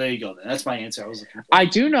 Okay, well, there you go then. That's my answer. I was looking for. I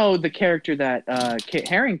do know the character that Kit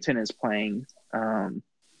Harington is playing,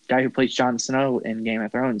 guy who plays Jon Snow in Game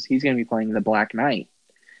of Thrones. He's going to be playing the Black Knight.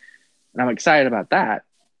 And I'm excited about that,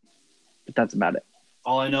 but that's about it.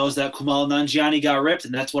 All I know is that Kumail Nanjiani got ripped,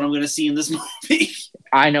 and that's what I'm going to see in this movie.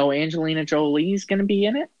 I know Angelina Jolie is going to be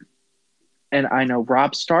in it, and I know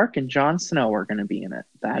Robb Stark and Jon Snow are going to be in it.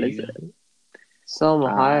 That is it. Selma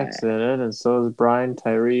Hayek's in it, and so is Brian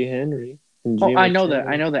Tyree Henry. I know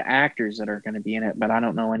the actors that are going to be in it, but I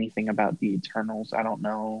don't know anything about the Eternals. I don't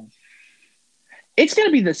know. It's going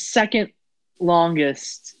to be the second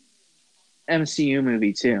longest MCU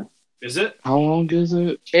movie too. Is it? How long is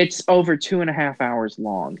it? It's over 2.5 hours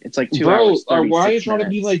long. It's like 2 hours. Bro, why are you trying to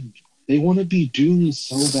be like? They want to be Doom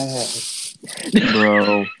so bad.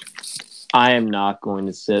 Bro, I am not going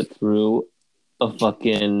to sit through a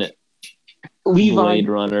fucking Levi, Blade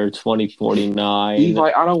Runner 2049.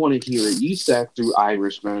 Levi, I don't want to hear it. You sat through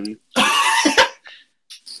Irishman.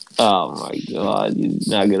 Oh my god, you're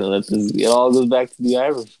not gonna let this. It all goes back to the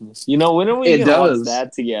Irishman. You know, when are we gonna watch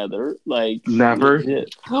that together? Like, never.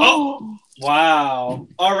 Legit. Oh, wow!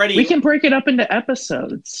 Already, We can break it up into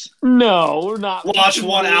episodes. No, we're not. watch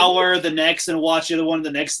 1 hour the next, and watch the other one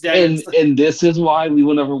the next day. And this is why we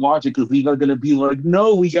will never watch it, because Levi's gonna be like,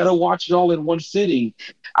 no, we gotta watch it all in one sitting.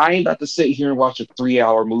 I ain't about to sit here and watch a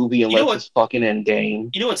 3-hour movie and let this fucking end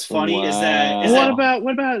game. You know what's funny Wow. is that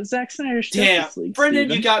What about Zack Snyder's Justice League? Brendan,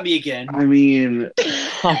 Steven? you got me again. I mean,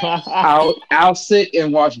 I'll sit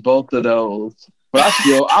and watch both of those, but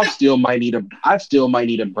I still might need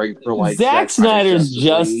a break for like Zack Snyder's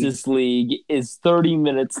Justice League is 30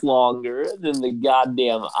 minutes longer than the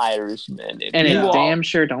goddamn Irishman. And it damn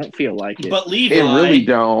sure don't feel like it. But Levi, it really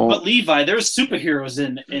don't. But Levi, there's superheroes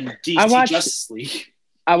in DC Justice League.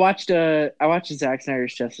 I watched Zack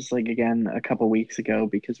Snyder's Justice League again a couple weeks ago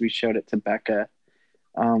because we showed it to Becca.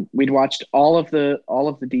 We'd watched all of the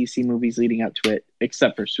DC movies leading up to it,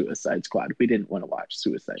 except for Suicide Squad. We didn't want to watch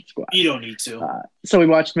Suicide Squad. You don't need to. So we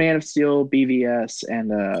watched Man of Steel, BVS,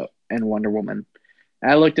 and Wonder Woman.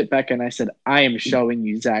 And I looked at Becca and I said, "I am showing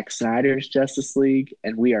you Zack Snyder's Justice League,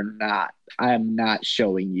 and we are not. I am not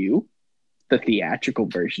showing you the theatrical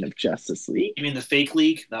version of Justice League." You mean the fake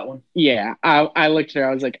league? That one? Yeah. I looked at her.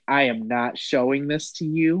 I was like, "I am not showing this to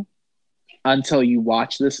you until you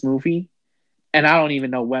watch this movie." And I don't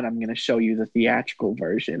even know when I'm going to show you the theatrical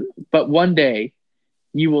version. But one day,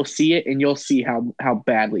 you will see it, and you'll see how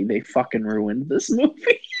badly they fucking ruined this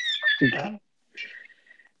movie.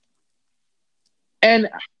 And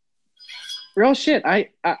real shit,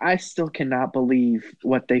 I still cannot believe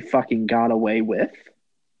what they fucking got away with.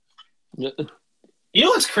 You know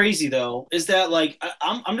what's crazy though is that like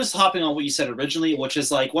I'm just hopping on what you said originally, which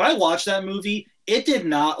is like when I watched that movie, it did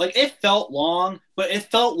not like it felt long, but it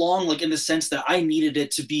felt long like in the sense that I needed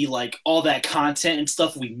it to be like all that content and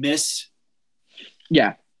stuff we missed.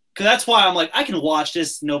 Yeah, because that's why I'm like I can watch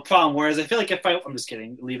this no problem. Whereas I feel like I'm just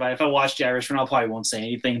kidding, Levi. If I watch The Irishman, I probably won't say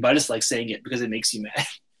anything, but I just like saying it because it makes you mad.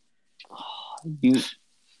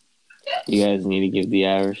 You guys need to give The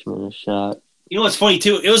Irishman a shot. You know what's funny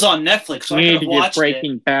too? It was on Netflix, so I could have watched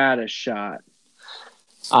Breaking Bad a shot.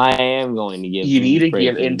 I am going to give. You need to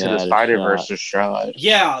get Into the Spider-Verse a shot.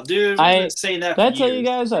 Yeah, dude. I've been saying that. Did I tell you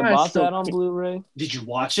guys I bought that on Blu-ray? Did you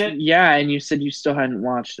watch it? Yeah, and you said you still hadn't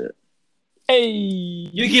watched it. Hey,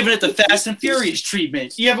 you're giving it the Fast and Furious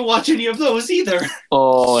treatment. You haven't watched any of those either.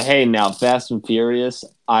 Oh, hey, now Fast and Furious.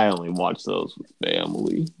 I only watch those with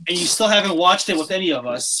family, and you still haven't watched it with any of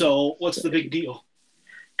us. So what's the big deal?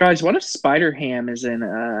 Guys, what if Spider-Ham is in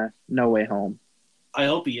No Way Home? I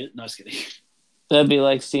hope he is. No, I was kidding. That'd be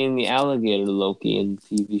like seeing the alligator Loki in the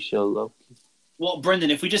TV show Loki. Well, Brendan,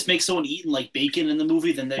 if we just make someone eating like bacon in the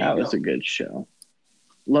movie, then that was a good show.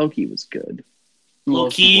 Loki was good.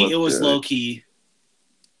 Low-key, it was good. Low-key.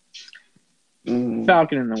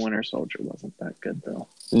 Falcon and the Winter Soldier wasn't that good, though.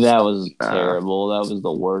 That was terrible. That was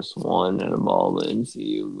the worst one out of all the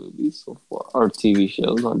MCU movies so far, or TV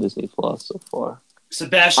shows on Disney Plus so far.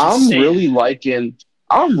 Sebastian, I'm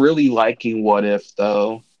really liking What If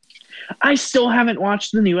though. I still haven't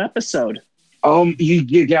watched the new episode.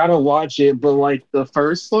 You gotta watch it, but like the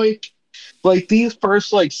first like these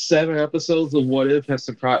first 7 episodes of What If has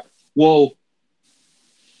surprised. Well,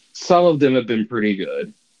 some of them have been pretty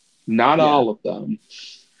good, not all of them.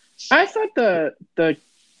 I thought the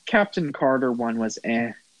Captain Carter one was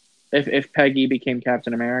If Peggy became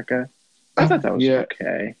Captain America, I thought that was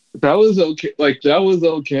okay. That was okay. That was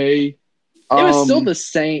okay. It was still the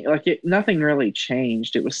same. Nothing really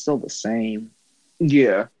changed. It was still the same.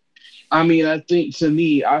 Yeah. I mean, I think to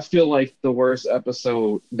me, I feel like the worst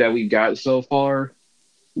episode that we got so far,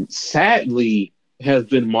 sadly, has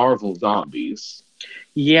been Marvel Zombies.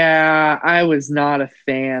 Yeah, I was not a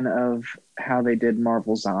fan of how they did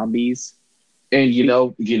Marvel Zombies. And you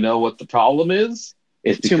know what the problem is?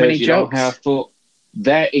 It's too many jokes. Don't have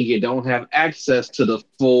and you don't have access to the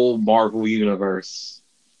full Marvel universe.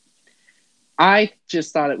 I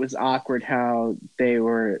just thought it was awkward how they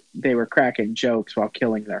were cracking jokes while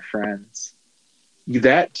killing their friends.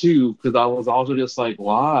 That too, because I was also just like,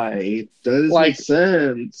 why? Doesn't make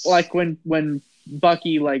sense. Like when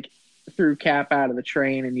Bucky threw Cap out of the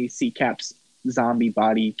train and you see Cap's zombie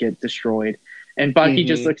body get destroyed, and Bucky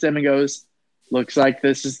just looks at him and goes, "Looks like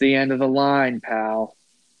this is the end of the line, pal."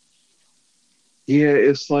 Yeah,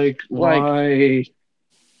 it's why?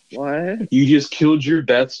 What? You just killed your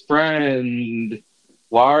best friend.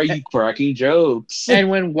 Why are you cracking jokes? And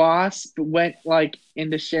when Wasp went like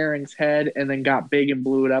into Sharon's head and then got big and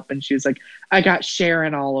blew it up, and she was like, "I got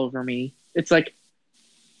Sharon all over me." It's like,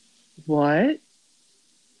 what?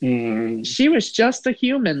 She was just a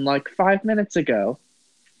human like 5 minutes ago.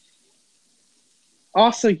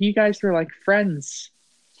 Also, you guys were like friends.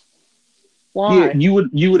 Why? Yeah,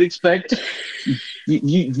 you would expect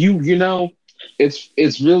you know,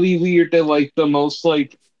 it's really weird that like the most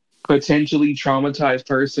like potentially traumatized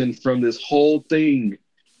person from this whole thing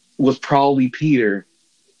was probably Peter,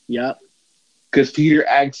 Yep. because Peter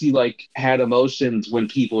actually like had emotions when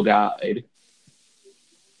people died.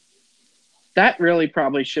 That really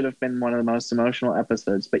probably should have been one of the most emotional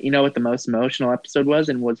episodes. But you know what the most emotional episode was,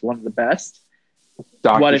 and was one of the best?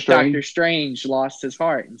 What if Doctor Strange lost his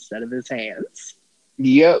heart instead of his hands?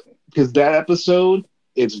 Yep, because that episode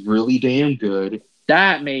is really damn good.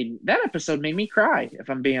 That episode made me cry, if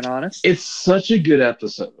I'm being honest. It's such a good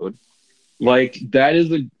episode. Like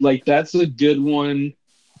that's a good one.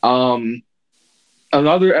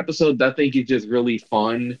 Another episode that I think is just really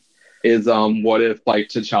fun is what if like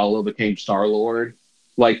T'Challa became Star-Lord?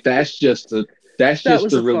 Like that's just a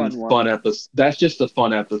really fun episode. That's just a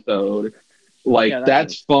fun episode. Like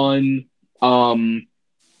that's fun.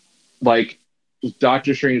 Like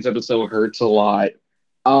Doctor Strange's episode hurts a lot.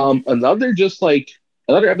 Another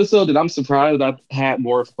episode that I'm surprised I've had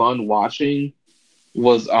more fun watching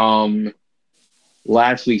was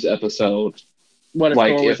last week's episode. What if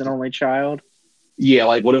Thor was an only child? Yeah,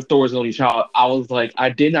 like what if Thor was an only child? I was like, I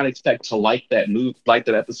did not expect to like that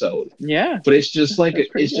episode. Yeah, but it's just like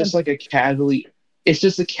it's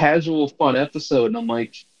just a casual fun episode, and I'm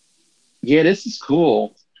like, yeah, this is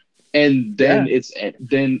cool. And then its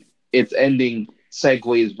ending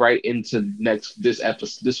segues right into this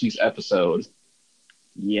week's episode.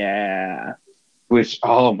 Yeah, which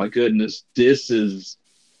oh my goodness,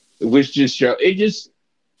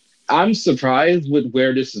 I'm surprised with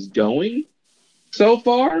where this is going so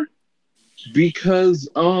far, because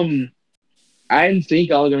I didn't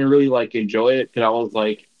think I was gonna really like enjoy it, because I was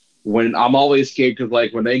like, when I'm always scared, because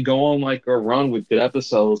like when they go on like a run with good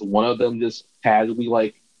episodes, one of them just casually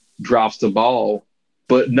like drops the ball.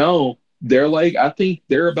 But no, they're like, I think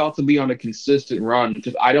they're about to be on a consistent run,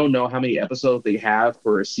 because I don't know how many episodes they have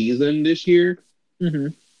for a season this year. Mm-hmm.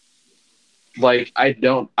 Like I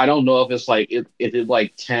don't know if it's like it's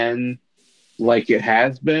like 10 like it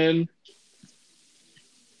has been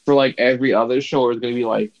for like every other show, or it's gonna be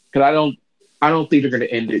like, because I don't think they're gonna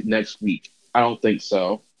end it next week. I don't think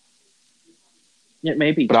so. It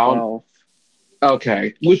may be 12.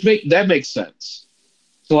 Okay, that makes sense.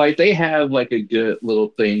 So like they have like a good little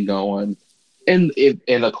thing going, and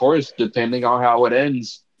of course, depending on how it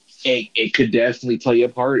ends, it could definitely play a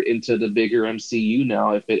part into the bigger MCU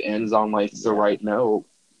now if it ends on like the right note.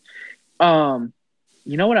 You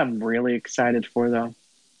know what I'm really excited for though?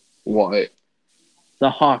 What? The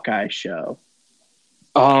Hawkeye show.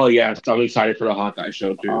 Oh yeah, I'm excited for the Hawkeye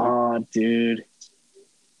show too. Oh, dude.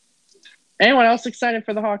 Anyone else excited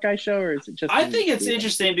for the Hawkeye show, or is it just? I think it's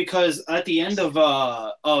interesting because at the end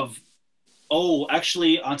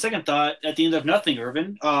actually, on second thought, at the end of Nothing,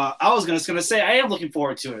 Irvin, I was gonna say I am looking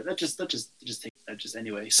forward to it.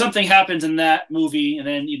 Anyway, something happens in that movie, and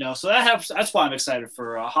then so that's why I'm excited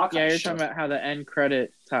for Hawkeye. Yeah, you're talking about how the end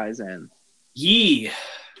credit ties in. Yee.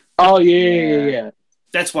 Oh yeah.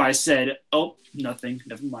 That's why I said, nothing.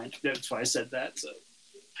 Never mind. That's why I said that. So.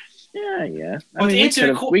 Yeah. I mean,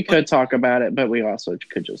 we could talk about it, but we also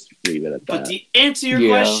could just leave it at that. But to answer your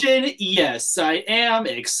question, yes, I am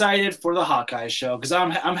excited for the Hawkeye show, because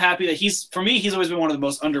I'm happy that he's always been one of the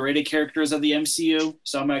most underrated characters of the MCU.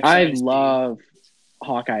 So I'm excited. I love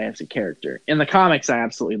Hawkeye as a character. In the comics, I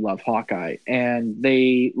absolutely love Hawkeye, and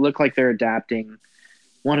they look like they're adapting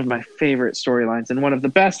one of my favorite storylines and one of the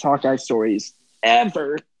best Hawkeye stories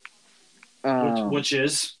ever. Which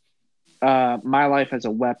is? My Life as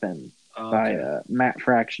a Weapon by Matt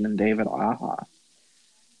Fraction and David Aja.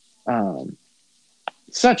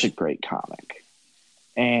 Such a great comic.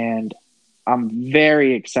 And I'm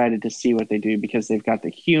very excited to see what they do, because they've got the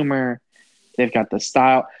humor, they've got the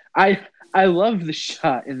style. I love the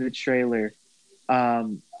shot in the trailer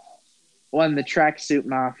when the Tracksuit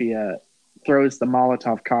Mafia throws the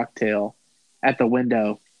Molotov cocktail at the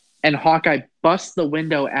window, and Hawkeye busts the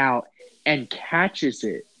window out and catches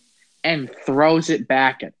it and throws it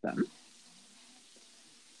back at them.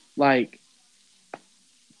 Like,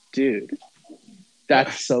 dude,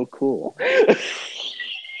 that's so cool.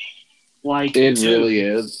 Like, it really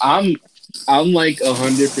is. I'm like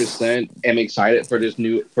 100% am excited for this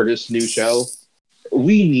new show.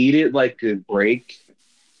 We needed like a break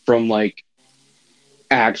from like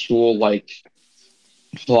actual like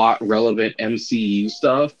plot relevant MCU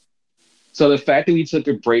stuff. So the fact that we took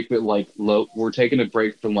a break with like we're taking a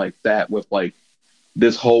break from like that with like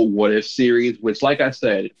this whole What If series, which like I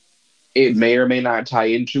said, it may or may not tie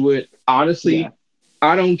into it. Honestly,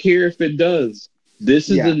 I don't care if it does. This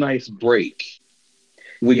is a nice break.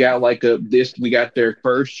 We got like we got their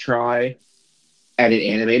first try at an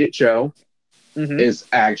animated show. It's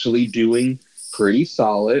actually doing pretty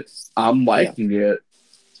solid. I'm liking it.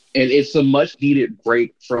 And it's a much needed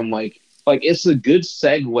break from like it's a good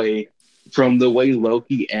segue from the way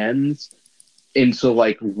Loki ends into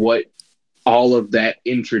like what all of that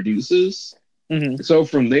introduces. So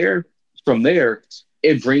from there,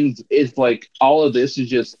 it's like all of this is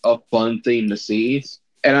just a fun thing to see.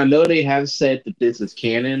 And I know they have said that this is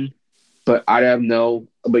canon, but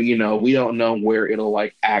we don't know where it'll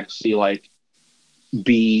like actually like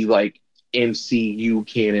be like MCU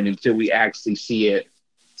canon until we actually see it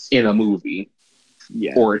in a movie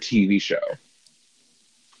or a TV show.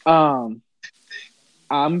 I'm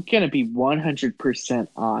gonna be 100%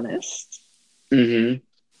 honest. And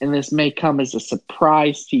this may come as a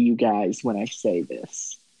surprise to you guys when I say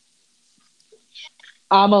this.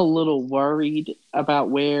 I'm a little worried about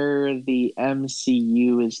where the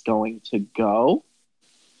MCU is going to go.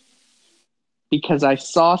 Because I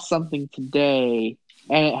saw something today,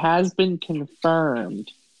 and it has been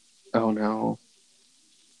confirmed. Oh, no.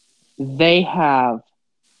 They have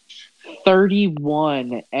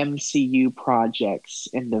 31 MCU projects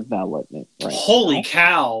in development right Holy now.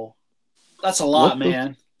 cow. That's a lot,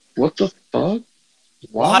 man. What the fuck?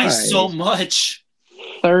 Why so much?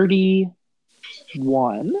 31.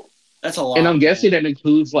 That's a lot. And I'm guessing that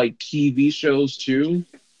includes like TV shows too.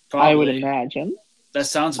 Probably. I would imagine. That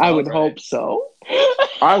sounds. I would hope so.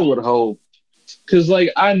 I would hope, because like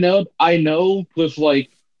I know with like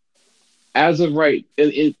as of right,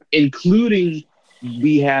 including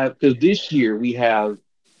because this year we have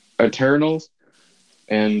Eternals,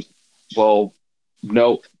 and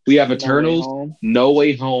we have Eternals, No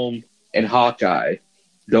Way Home, and Hawkeye.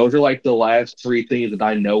 Those are like the last three things that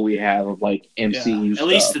I know we have of like MCU stuff. At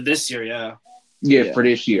least this year, yeah. Yeah, for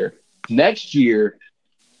this year. Next year,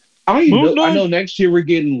 I know next year we're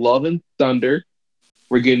getting Love and Thunder.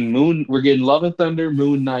 We're getting Love and Thunder,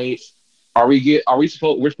 Moon Knight. We're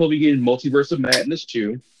supposed to be getting Multiverse of Madness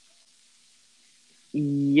too.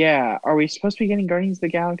 Yeah. Are we supposed to be getting Guardians of the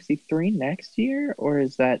Galaxy 3 next year? Or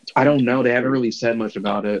is that I don't know. They haven't really said much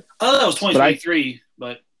about it. Oh, that was 2023,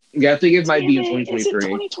 but yeah, I think it might be in 2023. Is it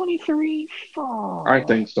 2023? Fuck. I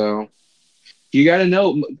think so. You got to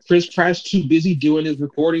know, Chris Pratt's too busy doing his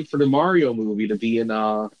recording for the Mario movie to be in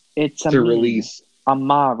release a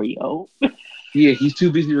Mario. Yeah, he's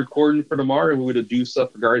too busy recording for the Mario movie to do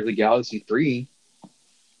stuff for Guardians of the Galaxy 3.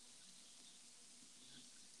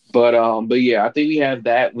 But yeah, I think we have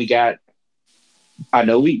that. We got. I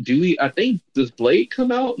think does Blade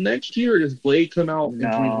come out next year, or does Blade come out in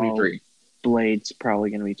 2023? Blade's probably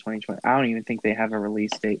going to be 2020. I don't even think they have a release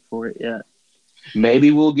date for it yet. Maybe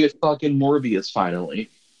we'll get fucking Morbius finally.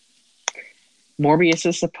 Morbius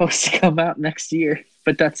is supposed to come out next year,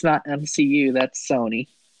 but that's not MCU. That's Sony.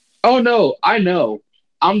 Oh, no. I know.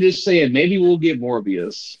 I'm just saying, maybe we'll get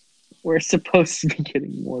Morbius. We're supposed to be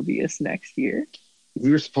getting Morbius next year. We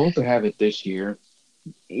were supposed to have it this year.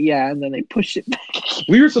 Yeah, and then they pushed it back.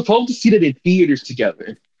 We were supposed to see that in theaters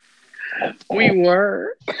together. We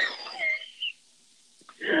were.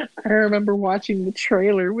 I remember watching the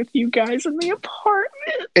trailer with you guys in the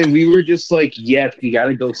apartment. And we were just like, yes, we got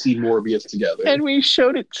to go see Morbius together. And we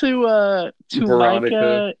showed it to Veronica.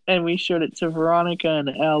 Micah, and we showed it to Veronica and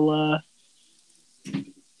Ella. Yeah,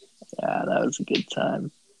 that was a good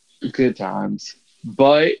time. Good times.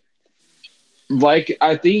 But, like,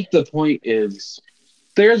 I think the point is,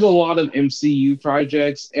 there's a lot of MCU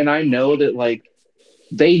projects, and I know that, like,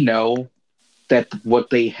 they know that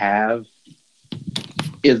what they have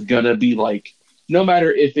is gonna be like, no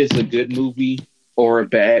matter if it's a good movie or a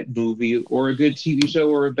bad movie or a good TV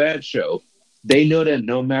show or a bad show, they know that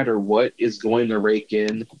no matter what is going to rake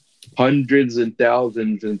in hundreds and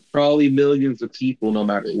thousands and probably millions of people no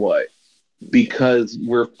matter what, because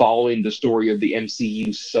we're following the story of the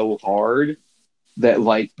MCU so hard that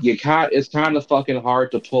like it's kind of fucking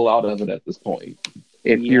hard to pull out of it at this point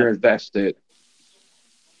if you're invested.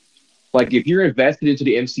 Like, if you're invested into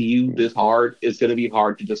the MCU this hard, it's going to be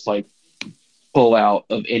hard to just, like, pull out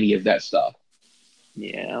of any of that stuff.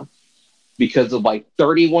 Yeah. Because of, like,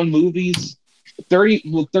 31 movies,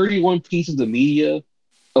 31 pieces of media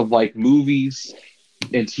of, like, movies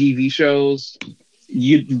and TV shows,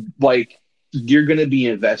 you're going to be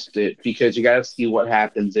invested because you got to see what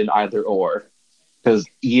happens in either or.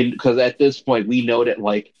 because at this point we know that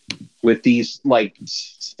like with these like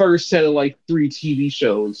first set of like 3 TV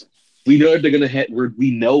shows, we know that they're gonna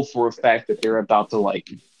we know for a fact that they're about to like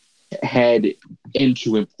head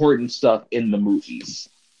into important stuff in the movies,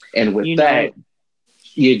 and with that,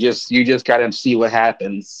 you just gotta see what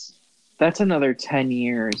happens. That's another 10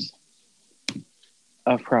 years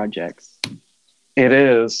of projects. It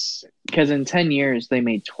is, because in 10 years they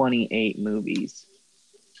made 28 movies.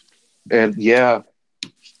 and yeah.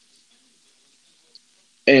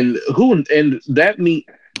 And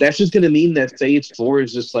that's just gonna mean that Phase 4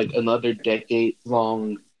 is just like another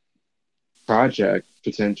decade-long project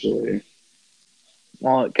potentially.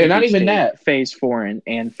 Well, it could And not be even that. Phase 4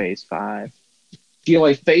 and Phase 5. Feel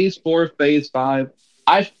like Phase 4, Phase 5.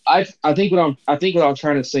 I think what I'm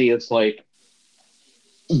trying to say is like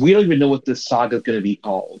we don't even know what this saga is gonna be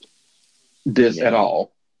called. At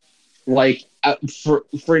all. Like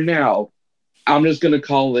for now, I'm just gonna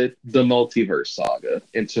call it the Multiverse Saga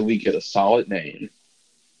until we get a solid name.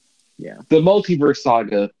 Yeah. The Multiverse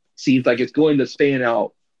Saga seems like it's going to span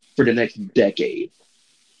out for the next decade,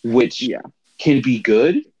 which can be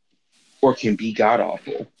good or can be god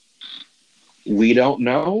awful. We don't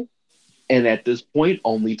know, and at this point,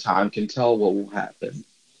 only time can tell what will happen.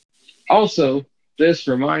 Also, this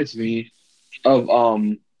reminds me of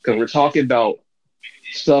because we're talking about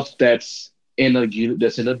stuff that's in a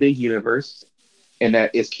big universe, and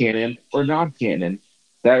that is canon or non-canon.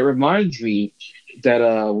 That reminds me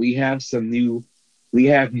that we have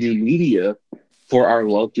new media for our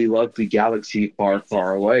lovely galaxy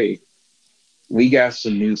far away. We got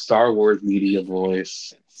some new Star Wars media,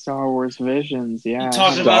 boys. Star Wars Visions, yeah.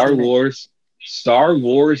 Star Wars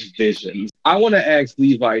Visions. I want to ask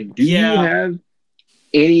Levi, do you have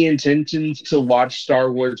any intentions to watch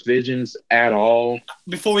Star Wars Visions at all?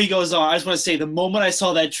 Before he goes on, I just want to say the moment I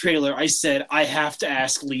saw that trailer, I said, I have to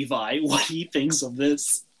ask Levi what he thinks of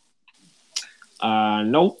this.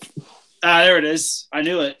 Nope. There it is. I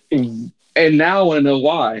knew it. And now I want to know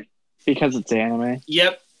why. Because it's anime.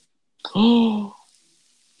 Yep. No.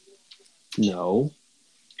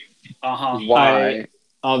 Why?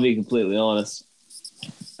 I'll be completely honest.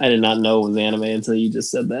 I did not know it was anime until you just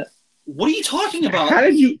said that. What are you talking about? How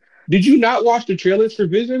did you not watch the trailers for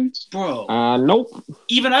Visions? Bro. Nope.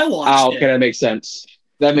 Even I watched it. Okay, that makes sense.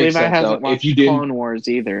 That makes Levi sense. Hasn't watched if you didn't, Clone Wars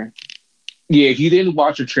either. Yeah, if you didn't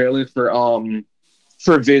watch the trailer for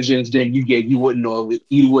Visions, then you wouldn't know.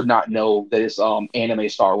 You would not know that it's anime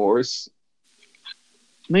Star Wars.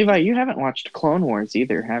 Levi, you haven't watched Clone Wars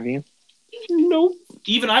either, have you? Nope.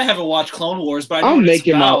 Even I haven't watched Clone Wars, but I know what it's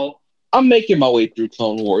about. I'm making my way through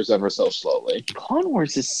Clone Wars ever so slowly. Clone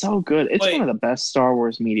Wars is so good. It's one of the best Star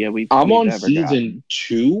Wars media we've I'm on ever season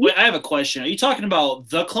 2. Wait, I have a question. Are you talking about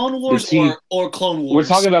the Clone Wars or Clone Wars? We're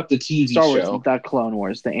talking about the TV Star Wars, show. The Clone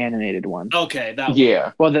Wars, the animated one. Okay, that one.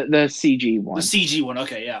 Yeah. Well, the CG one. The CG one,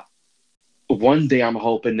 okay, yeah. One day I'm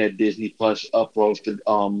hoping that Disney Plus uploads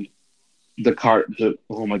oh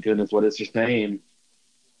my goodness, what is his name?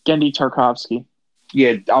 Genndy Tartakovsky.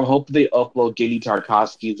 Yeah, I'm hoping they upload Genndy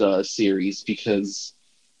Tartakovsky's series because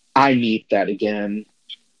I need that again.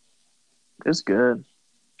 It's good.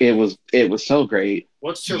 It was so great.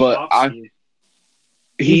 What's Tartakovsky?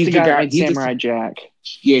 He's the guy that made Samurai Jack.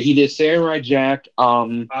 Yeah, he did Samurai Jack.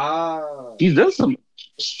 He's done some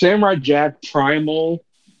Samurai Jack Primal,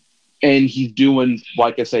 and he's doing,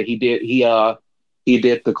 like I said, he did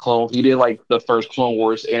the clone. He did like the first Clone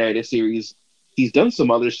Wars animated series. He's done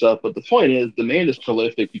some other stuff, but the point is, the man is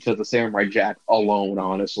prolific because of Samurai Jack alone,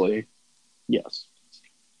 honestly. Yes.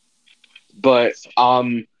 But,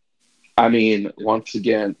 I mean, once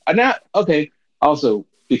again, also,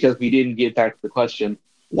 because we didn't get back to the question,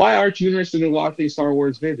 why aren't you interested in watching Star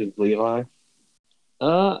Wars Visions, Levi?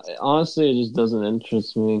 Honestly, it just doesn't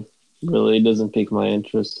interest me. Really, it doesn't pique my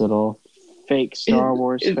interest at all. Fake Star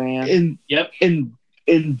Wars fan. And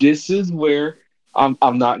this is where I'm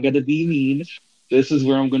not gonna be mean. This is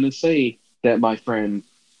where I'm gonna say that, my friend,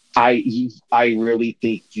 I really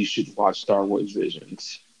think you should watch Star Wars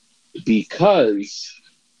Visions because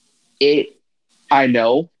I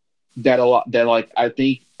know that I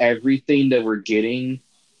think everything that we're getting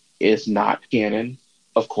is not canon.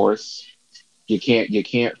 Of course, you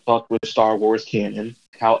can't fuck with Star Wars canon.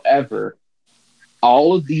 However,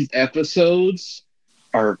 all of these episodes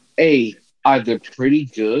are either pretty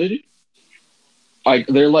good, like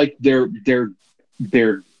they're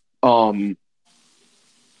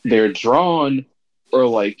drawn, or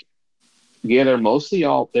like they're mostly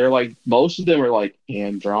most of them are like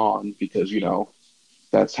hand drawn because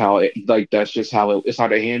that's how that's just how it's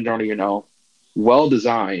not a hand drawn, well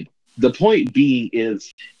designed. The point being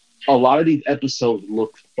is a lot of these episodes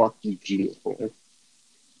look fucking beautiful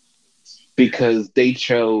because they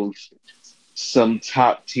chose some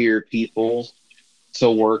top tier people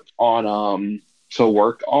to work on Star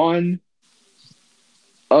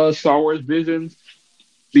Wars Visions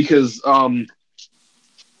because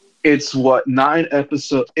it's what 9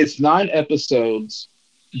 episodes. It's 9 episodes,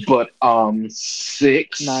 but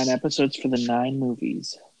six 9 episodes for the 9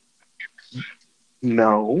 movies.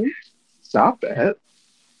 No, stop that.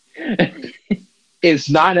 It's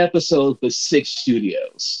 9 episodes, but 6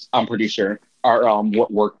 studios. I'm pretty sure are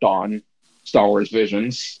what worked on Star Wars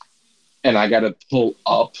Visions, and I got to pull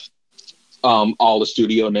up all the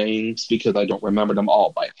studio names because I don't remember them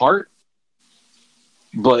all by heart.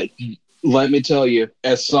 But let me tell you,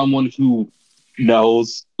 as someone who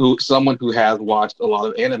someone who has watched a lot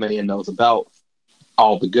of anime and knows about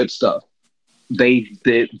all the good stuff, they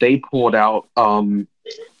pulled out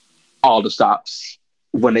all the stops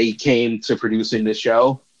when they came to producing the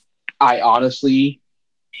show. I honestly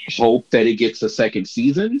hope that it gets a second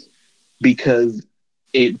season because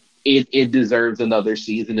it deserves another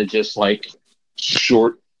season of just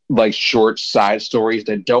short side stories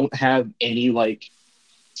that don't have any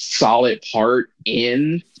solid part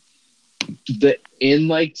in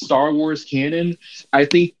Star Wars canon. I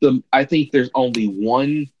think there's only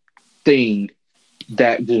one thing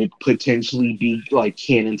that would potentially be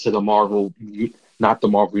canon to the not the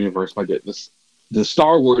Marvel universe, my goodness, the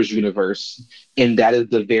Star Wars universe, and that is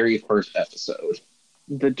the very first episode,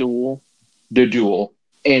 The Duel.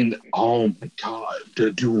 And oh my god,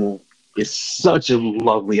 The Duel is such a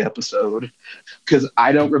lovely episode because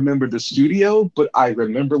I don't remember the studio, but I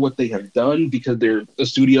remember what they have done because they're a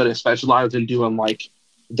studio that specializes in doing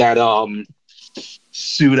that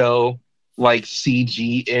pseudo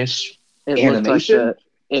CG-ish animation.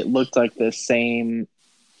 It looked like the same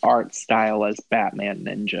art style as Batman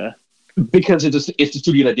Ninja. Because it's the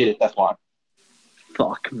studio that did it, that's why.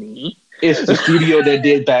 Fuck me. It's the studio that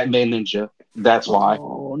did Batman Ninja. That's why.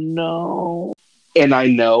 Oh no. And I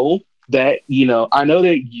know that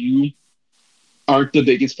you aren't the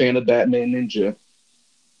biggest fan of Batman Ninja.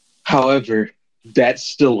 However, that's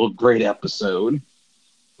still a great episode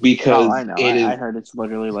because I know. I heard it's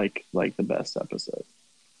literally like the best episode.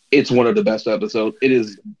 It's one of the best episodes. It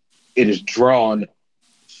is drawn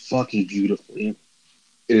fucking beautifully.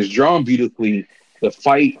 It is drawn beautifully. The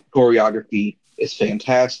fight choreography is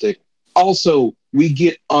fantastic. Also, we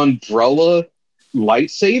get Umbrella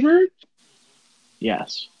lightsaber.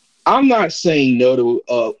 Yes. I'm not saying no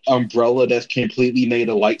to Umbrella that's completely made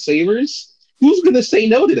of lightsabers. Who's gonna say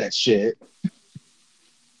no to that shit?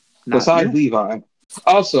 Besides Levi.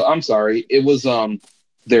 Also, I'm sorry. It was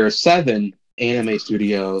there are 7 anime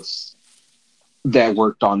studios that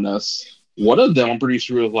worked on this. One of them, I'm pretty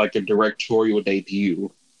sure, was a directorial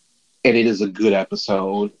debut, and it is a good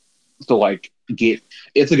episode to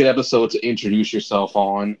it's a good episode to introduce yourself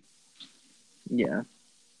on. Yeah.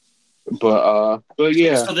 But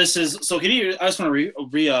yeah. So this is can you? I just want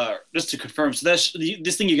to just to confirm. So that's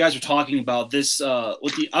this thing you guys are talking about. This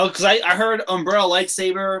with the because I heard Umbrella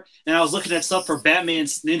lightsaber and I was looking at stuff for Batman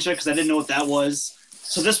Ninja because I didn't know what that was.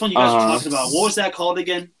 So this one you guys are talking about. What was that called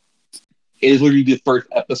again? It is literally the first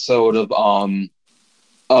episode of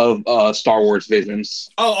Star Wars Visions.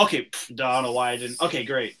 Oh, okay. I don't know why I didn't. Okay,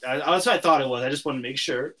 great. That's what I thought it was. I just wanted to make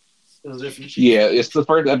sure it was different. Yeah, it's the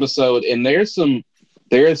first episode, and there is some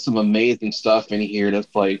amazing stuff in here that's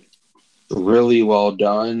really well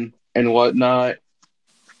done and whatnot.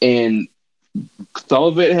 And some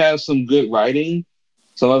of it has some good writing.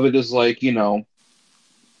 Some of it is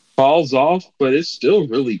falls off, but it's still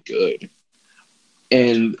really good.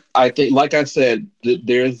 And I think, like I said,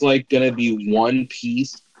 there's going to be one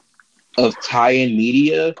piece of tie-in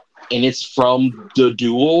media, and it's from The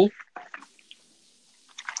Duel.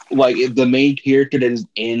 The main character that is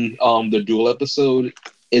in the Duel episode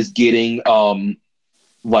is getting a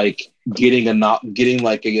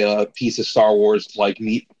piece of Star Wars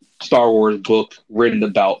Star Wars book written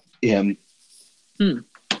about him.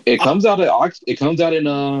 It comes out in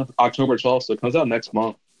October 12th, so it comes out next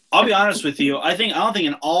month. I'll be honest with you. I don't think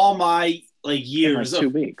in all my years 2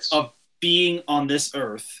 weeks of being on this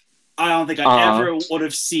earth, I don't think I ever would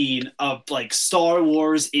have seen a Star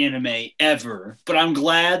Wars anime ever. But I'm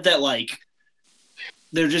glad that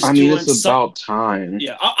they're just doing it's about time.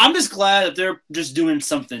 Yeah, I'm just glad that they're just doing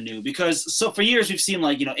something new because for years we've seen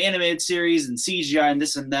animated series and CGI and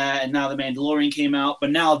this and that, and now The Mandalorian came out,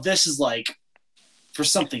 but now this is for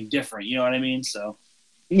something different. You know what I mean? So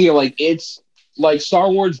yeah, it's Star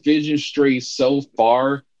Wars Vision strays so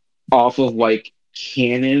far off of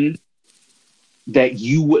canon that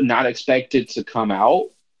you would not expect it to come out.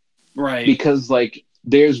 Right. Because like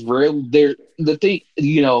there's the thing,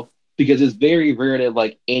 because it's very rare that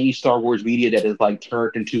like any Star Wars media that is like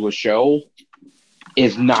turned into a show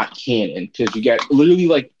is not canon, because you got literally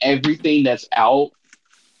like everything that's out.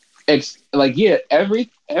 Every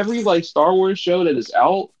like Star Wars show that is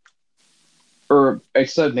out, or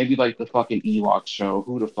except maybe like the fucking Ewok show.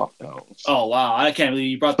 Who the fuck knows? Oh wow, I can't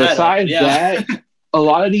believe you brought that up. Besides that, a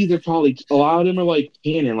lot of them are like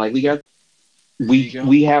canon. Like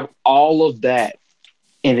we have all of that,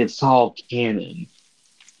 and it's all canon.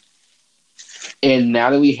 And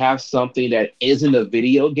now that we have something that isn't a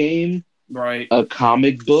video game, right, a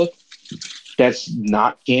comic book that's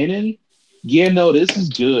not canon, this is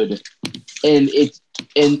good. And to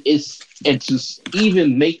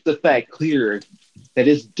even make the fact clear that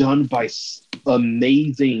it's done by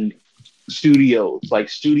amazing studios like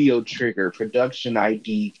Studio Trigger, Production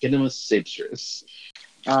ID, Kinema Citrus.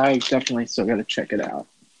 I definitely still got to check it out.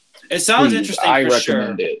 It sounds interesting. I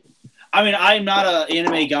recommend it. I mean, I'm not an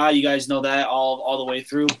anime guy. You guys know that all the way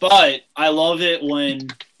through. But I love it when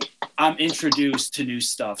I'm introduced to new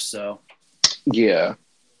stuff. So yeah,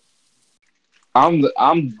 I'm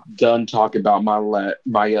done talking about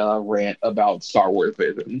my rant about Star Wars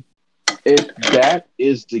Vision. If that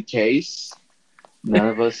is the case, none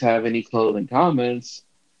of us have any closing comments.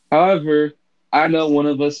 However, I know one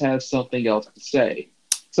of us has something else to say.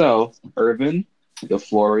 So, Irvin, the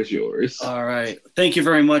floor is yours. All right. Thank you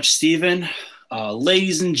very much, Steven.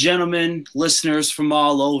 Ladies and gentlemen, listeners from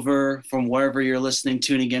all over, from wherever you're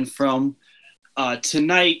tuning in from,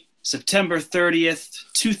 tonight, September 30th,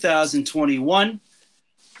 2021,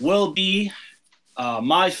 will be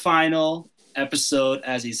my final episode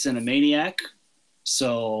as a Cinemaniac.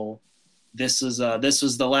 So this was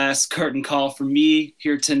the last curtain call for me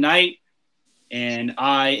here tonight, and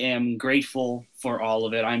I am grateful for all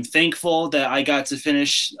of it. I'm thankful that I got to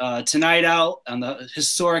finish tonight out on the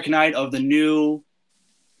historic night of the new,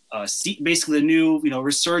 basically the new,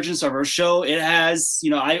 resurgence of our show. It has,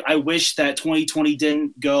 I wish that 2020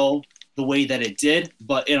 didn't go the way that it did,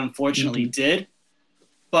 but it unfortunately did.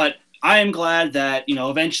 But I am glad that,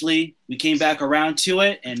 eventually we came back around to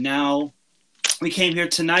it, and now we came here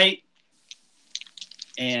tonight,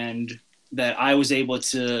 and that I was able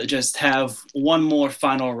to just have one more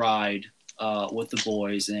final ride with the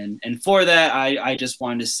boys. And for that, I just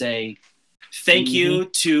wanted to say thank you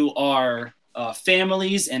to our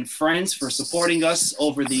families and friends for supporting us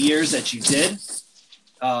over the years that you did.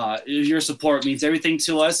 Your support means everything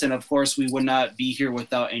to us, and of course, we would not be here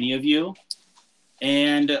without any of you.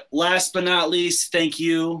 And last but not least, thank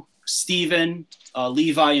you, Steven,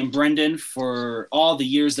 Levi, and Brendan, for all the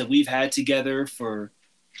years that we've had together, for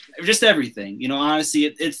just everything.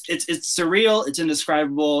 Honestly, it's surreal, it's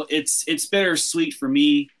indescribable, it's bittersweet for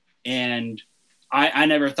me, and I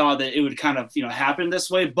never thought that it would kind of happen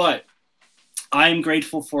this way, but I'm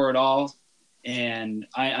grateful for it all, and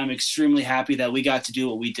I'm extremely happy that we got to do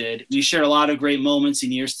what we did. We shared a lot of great moments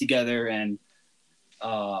and years together, and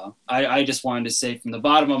I just wanted to say from the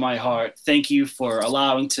bottom of my heart, thank you for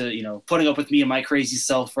allowing to, putting up with me and my crazy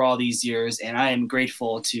self for all these years. And I am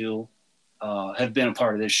grateful to have been a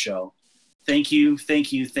part of this show. Thank you.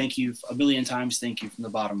 Thank you. Thank you a million times. Thank you from the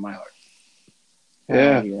bottom of my heart.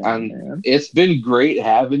 Yeah. And it's been great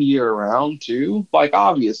having you around too. Like,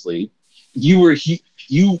 obviously you were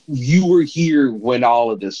here when all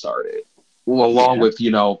of this started, along with,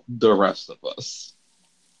 the rest of us.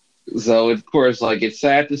 So, of course, like, it's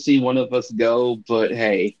sad to see one of us go, but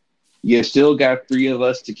hey, you still got three of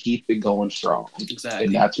us to keep it going strong. Exactly.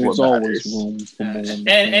 And that's what matters.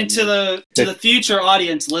 And to the future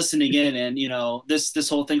audience listening in, and this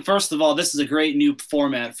whole thing, first of all, this is a great new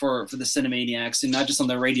format for the Cinemaniacs, and not just on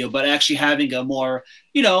the radio, but actually having a more,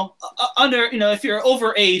 if you're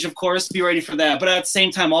over age, of course, be ready for that. But at the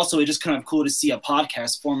same time, also, it's just kind of cool to see a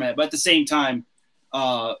podcast format. But at the same time,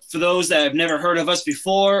 for those that have never heard of us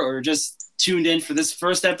before or just tuned in for this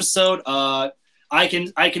first episode, I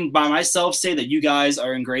can by myself say that you guys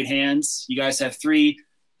are in great hands. You guys have three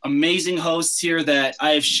amazing hosts here that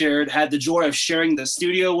I have had the joy of sharing the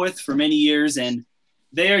studio with for many years, and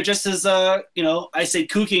they are just as I say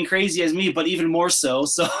kooky and crazy as me, but even more so.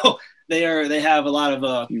 So they have a lot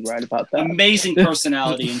of you're right about that. Amazing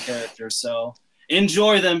personality and character. So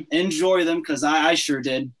enjoy them because I sure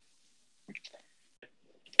did.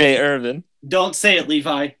 Hey, Irvin. Don't say it,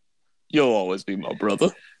 Levi. You'll always be my brother.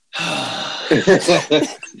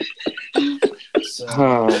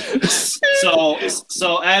 So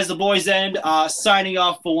as the boys end, signing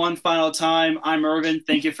off for one final time, I'm Irvin.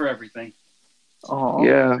 Thank you for everything.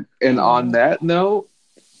 Yeah, and on that note,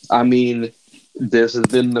 I mean, this has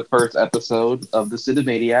been the first episode of the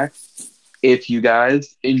Cinemaniacs. If you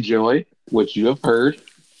guys enjoy what you have heard,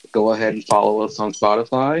 go ahead and follow us on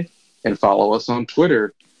Spotify and follow us on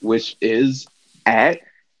Twitter, which is @_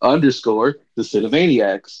 the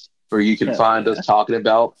Cinemaniacs, where you can find us talking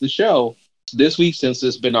about the show. This week, since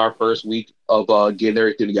it's been our first week of getting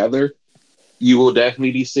everything together, you will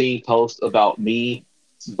definitely be seeing posts about me,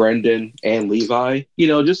 Brendan, and Levi.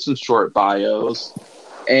 Just some short bios.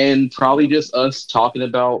 And probably just us talking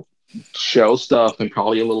about show stuff and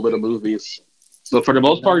probably a little bit of movies. But for the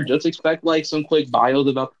most part, just expect some quick bios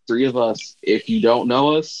about the three of us. If you don't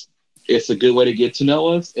know us, it's a good way to get to know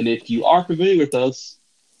us. And if you are familiar with us,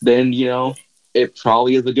 then, it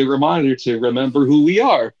probably is a good reminder to remember who we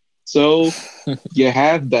are. So you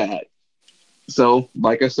have that. So,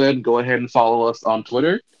 like I said, go ahead and follow us on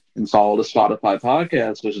Twitter and follow the Spotify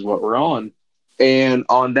podcast, which is what we're on. And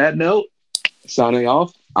on that note, signing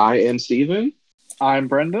off, I am Steven. I'm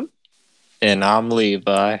Brendan. And I'm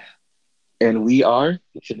Levi. And we are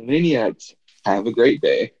the Cinemaniacs. Have a great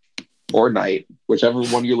day. Or night, whichever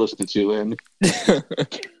one you're listening to in.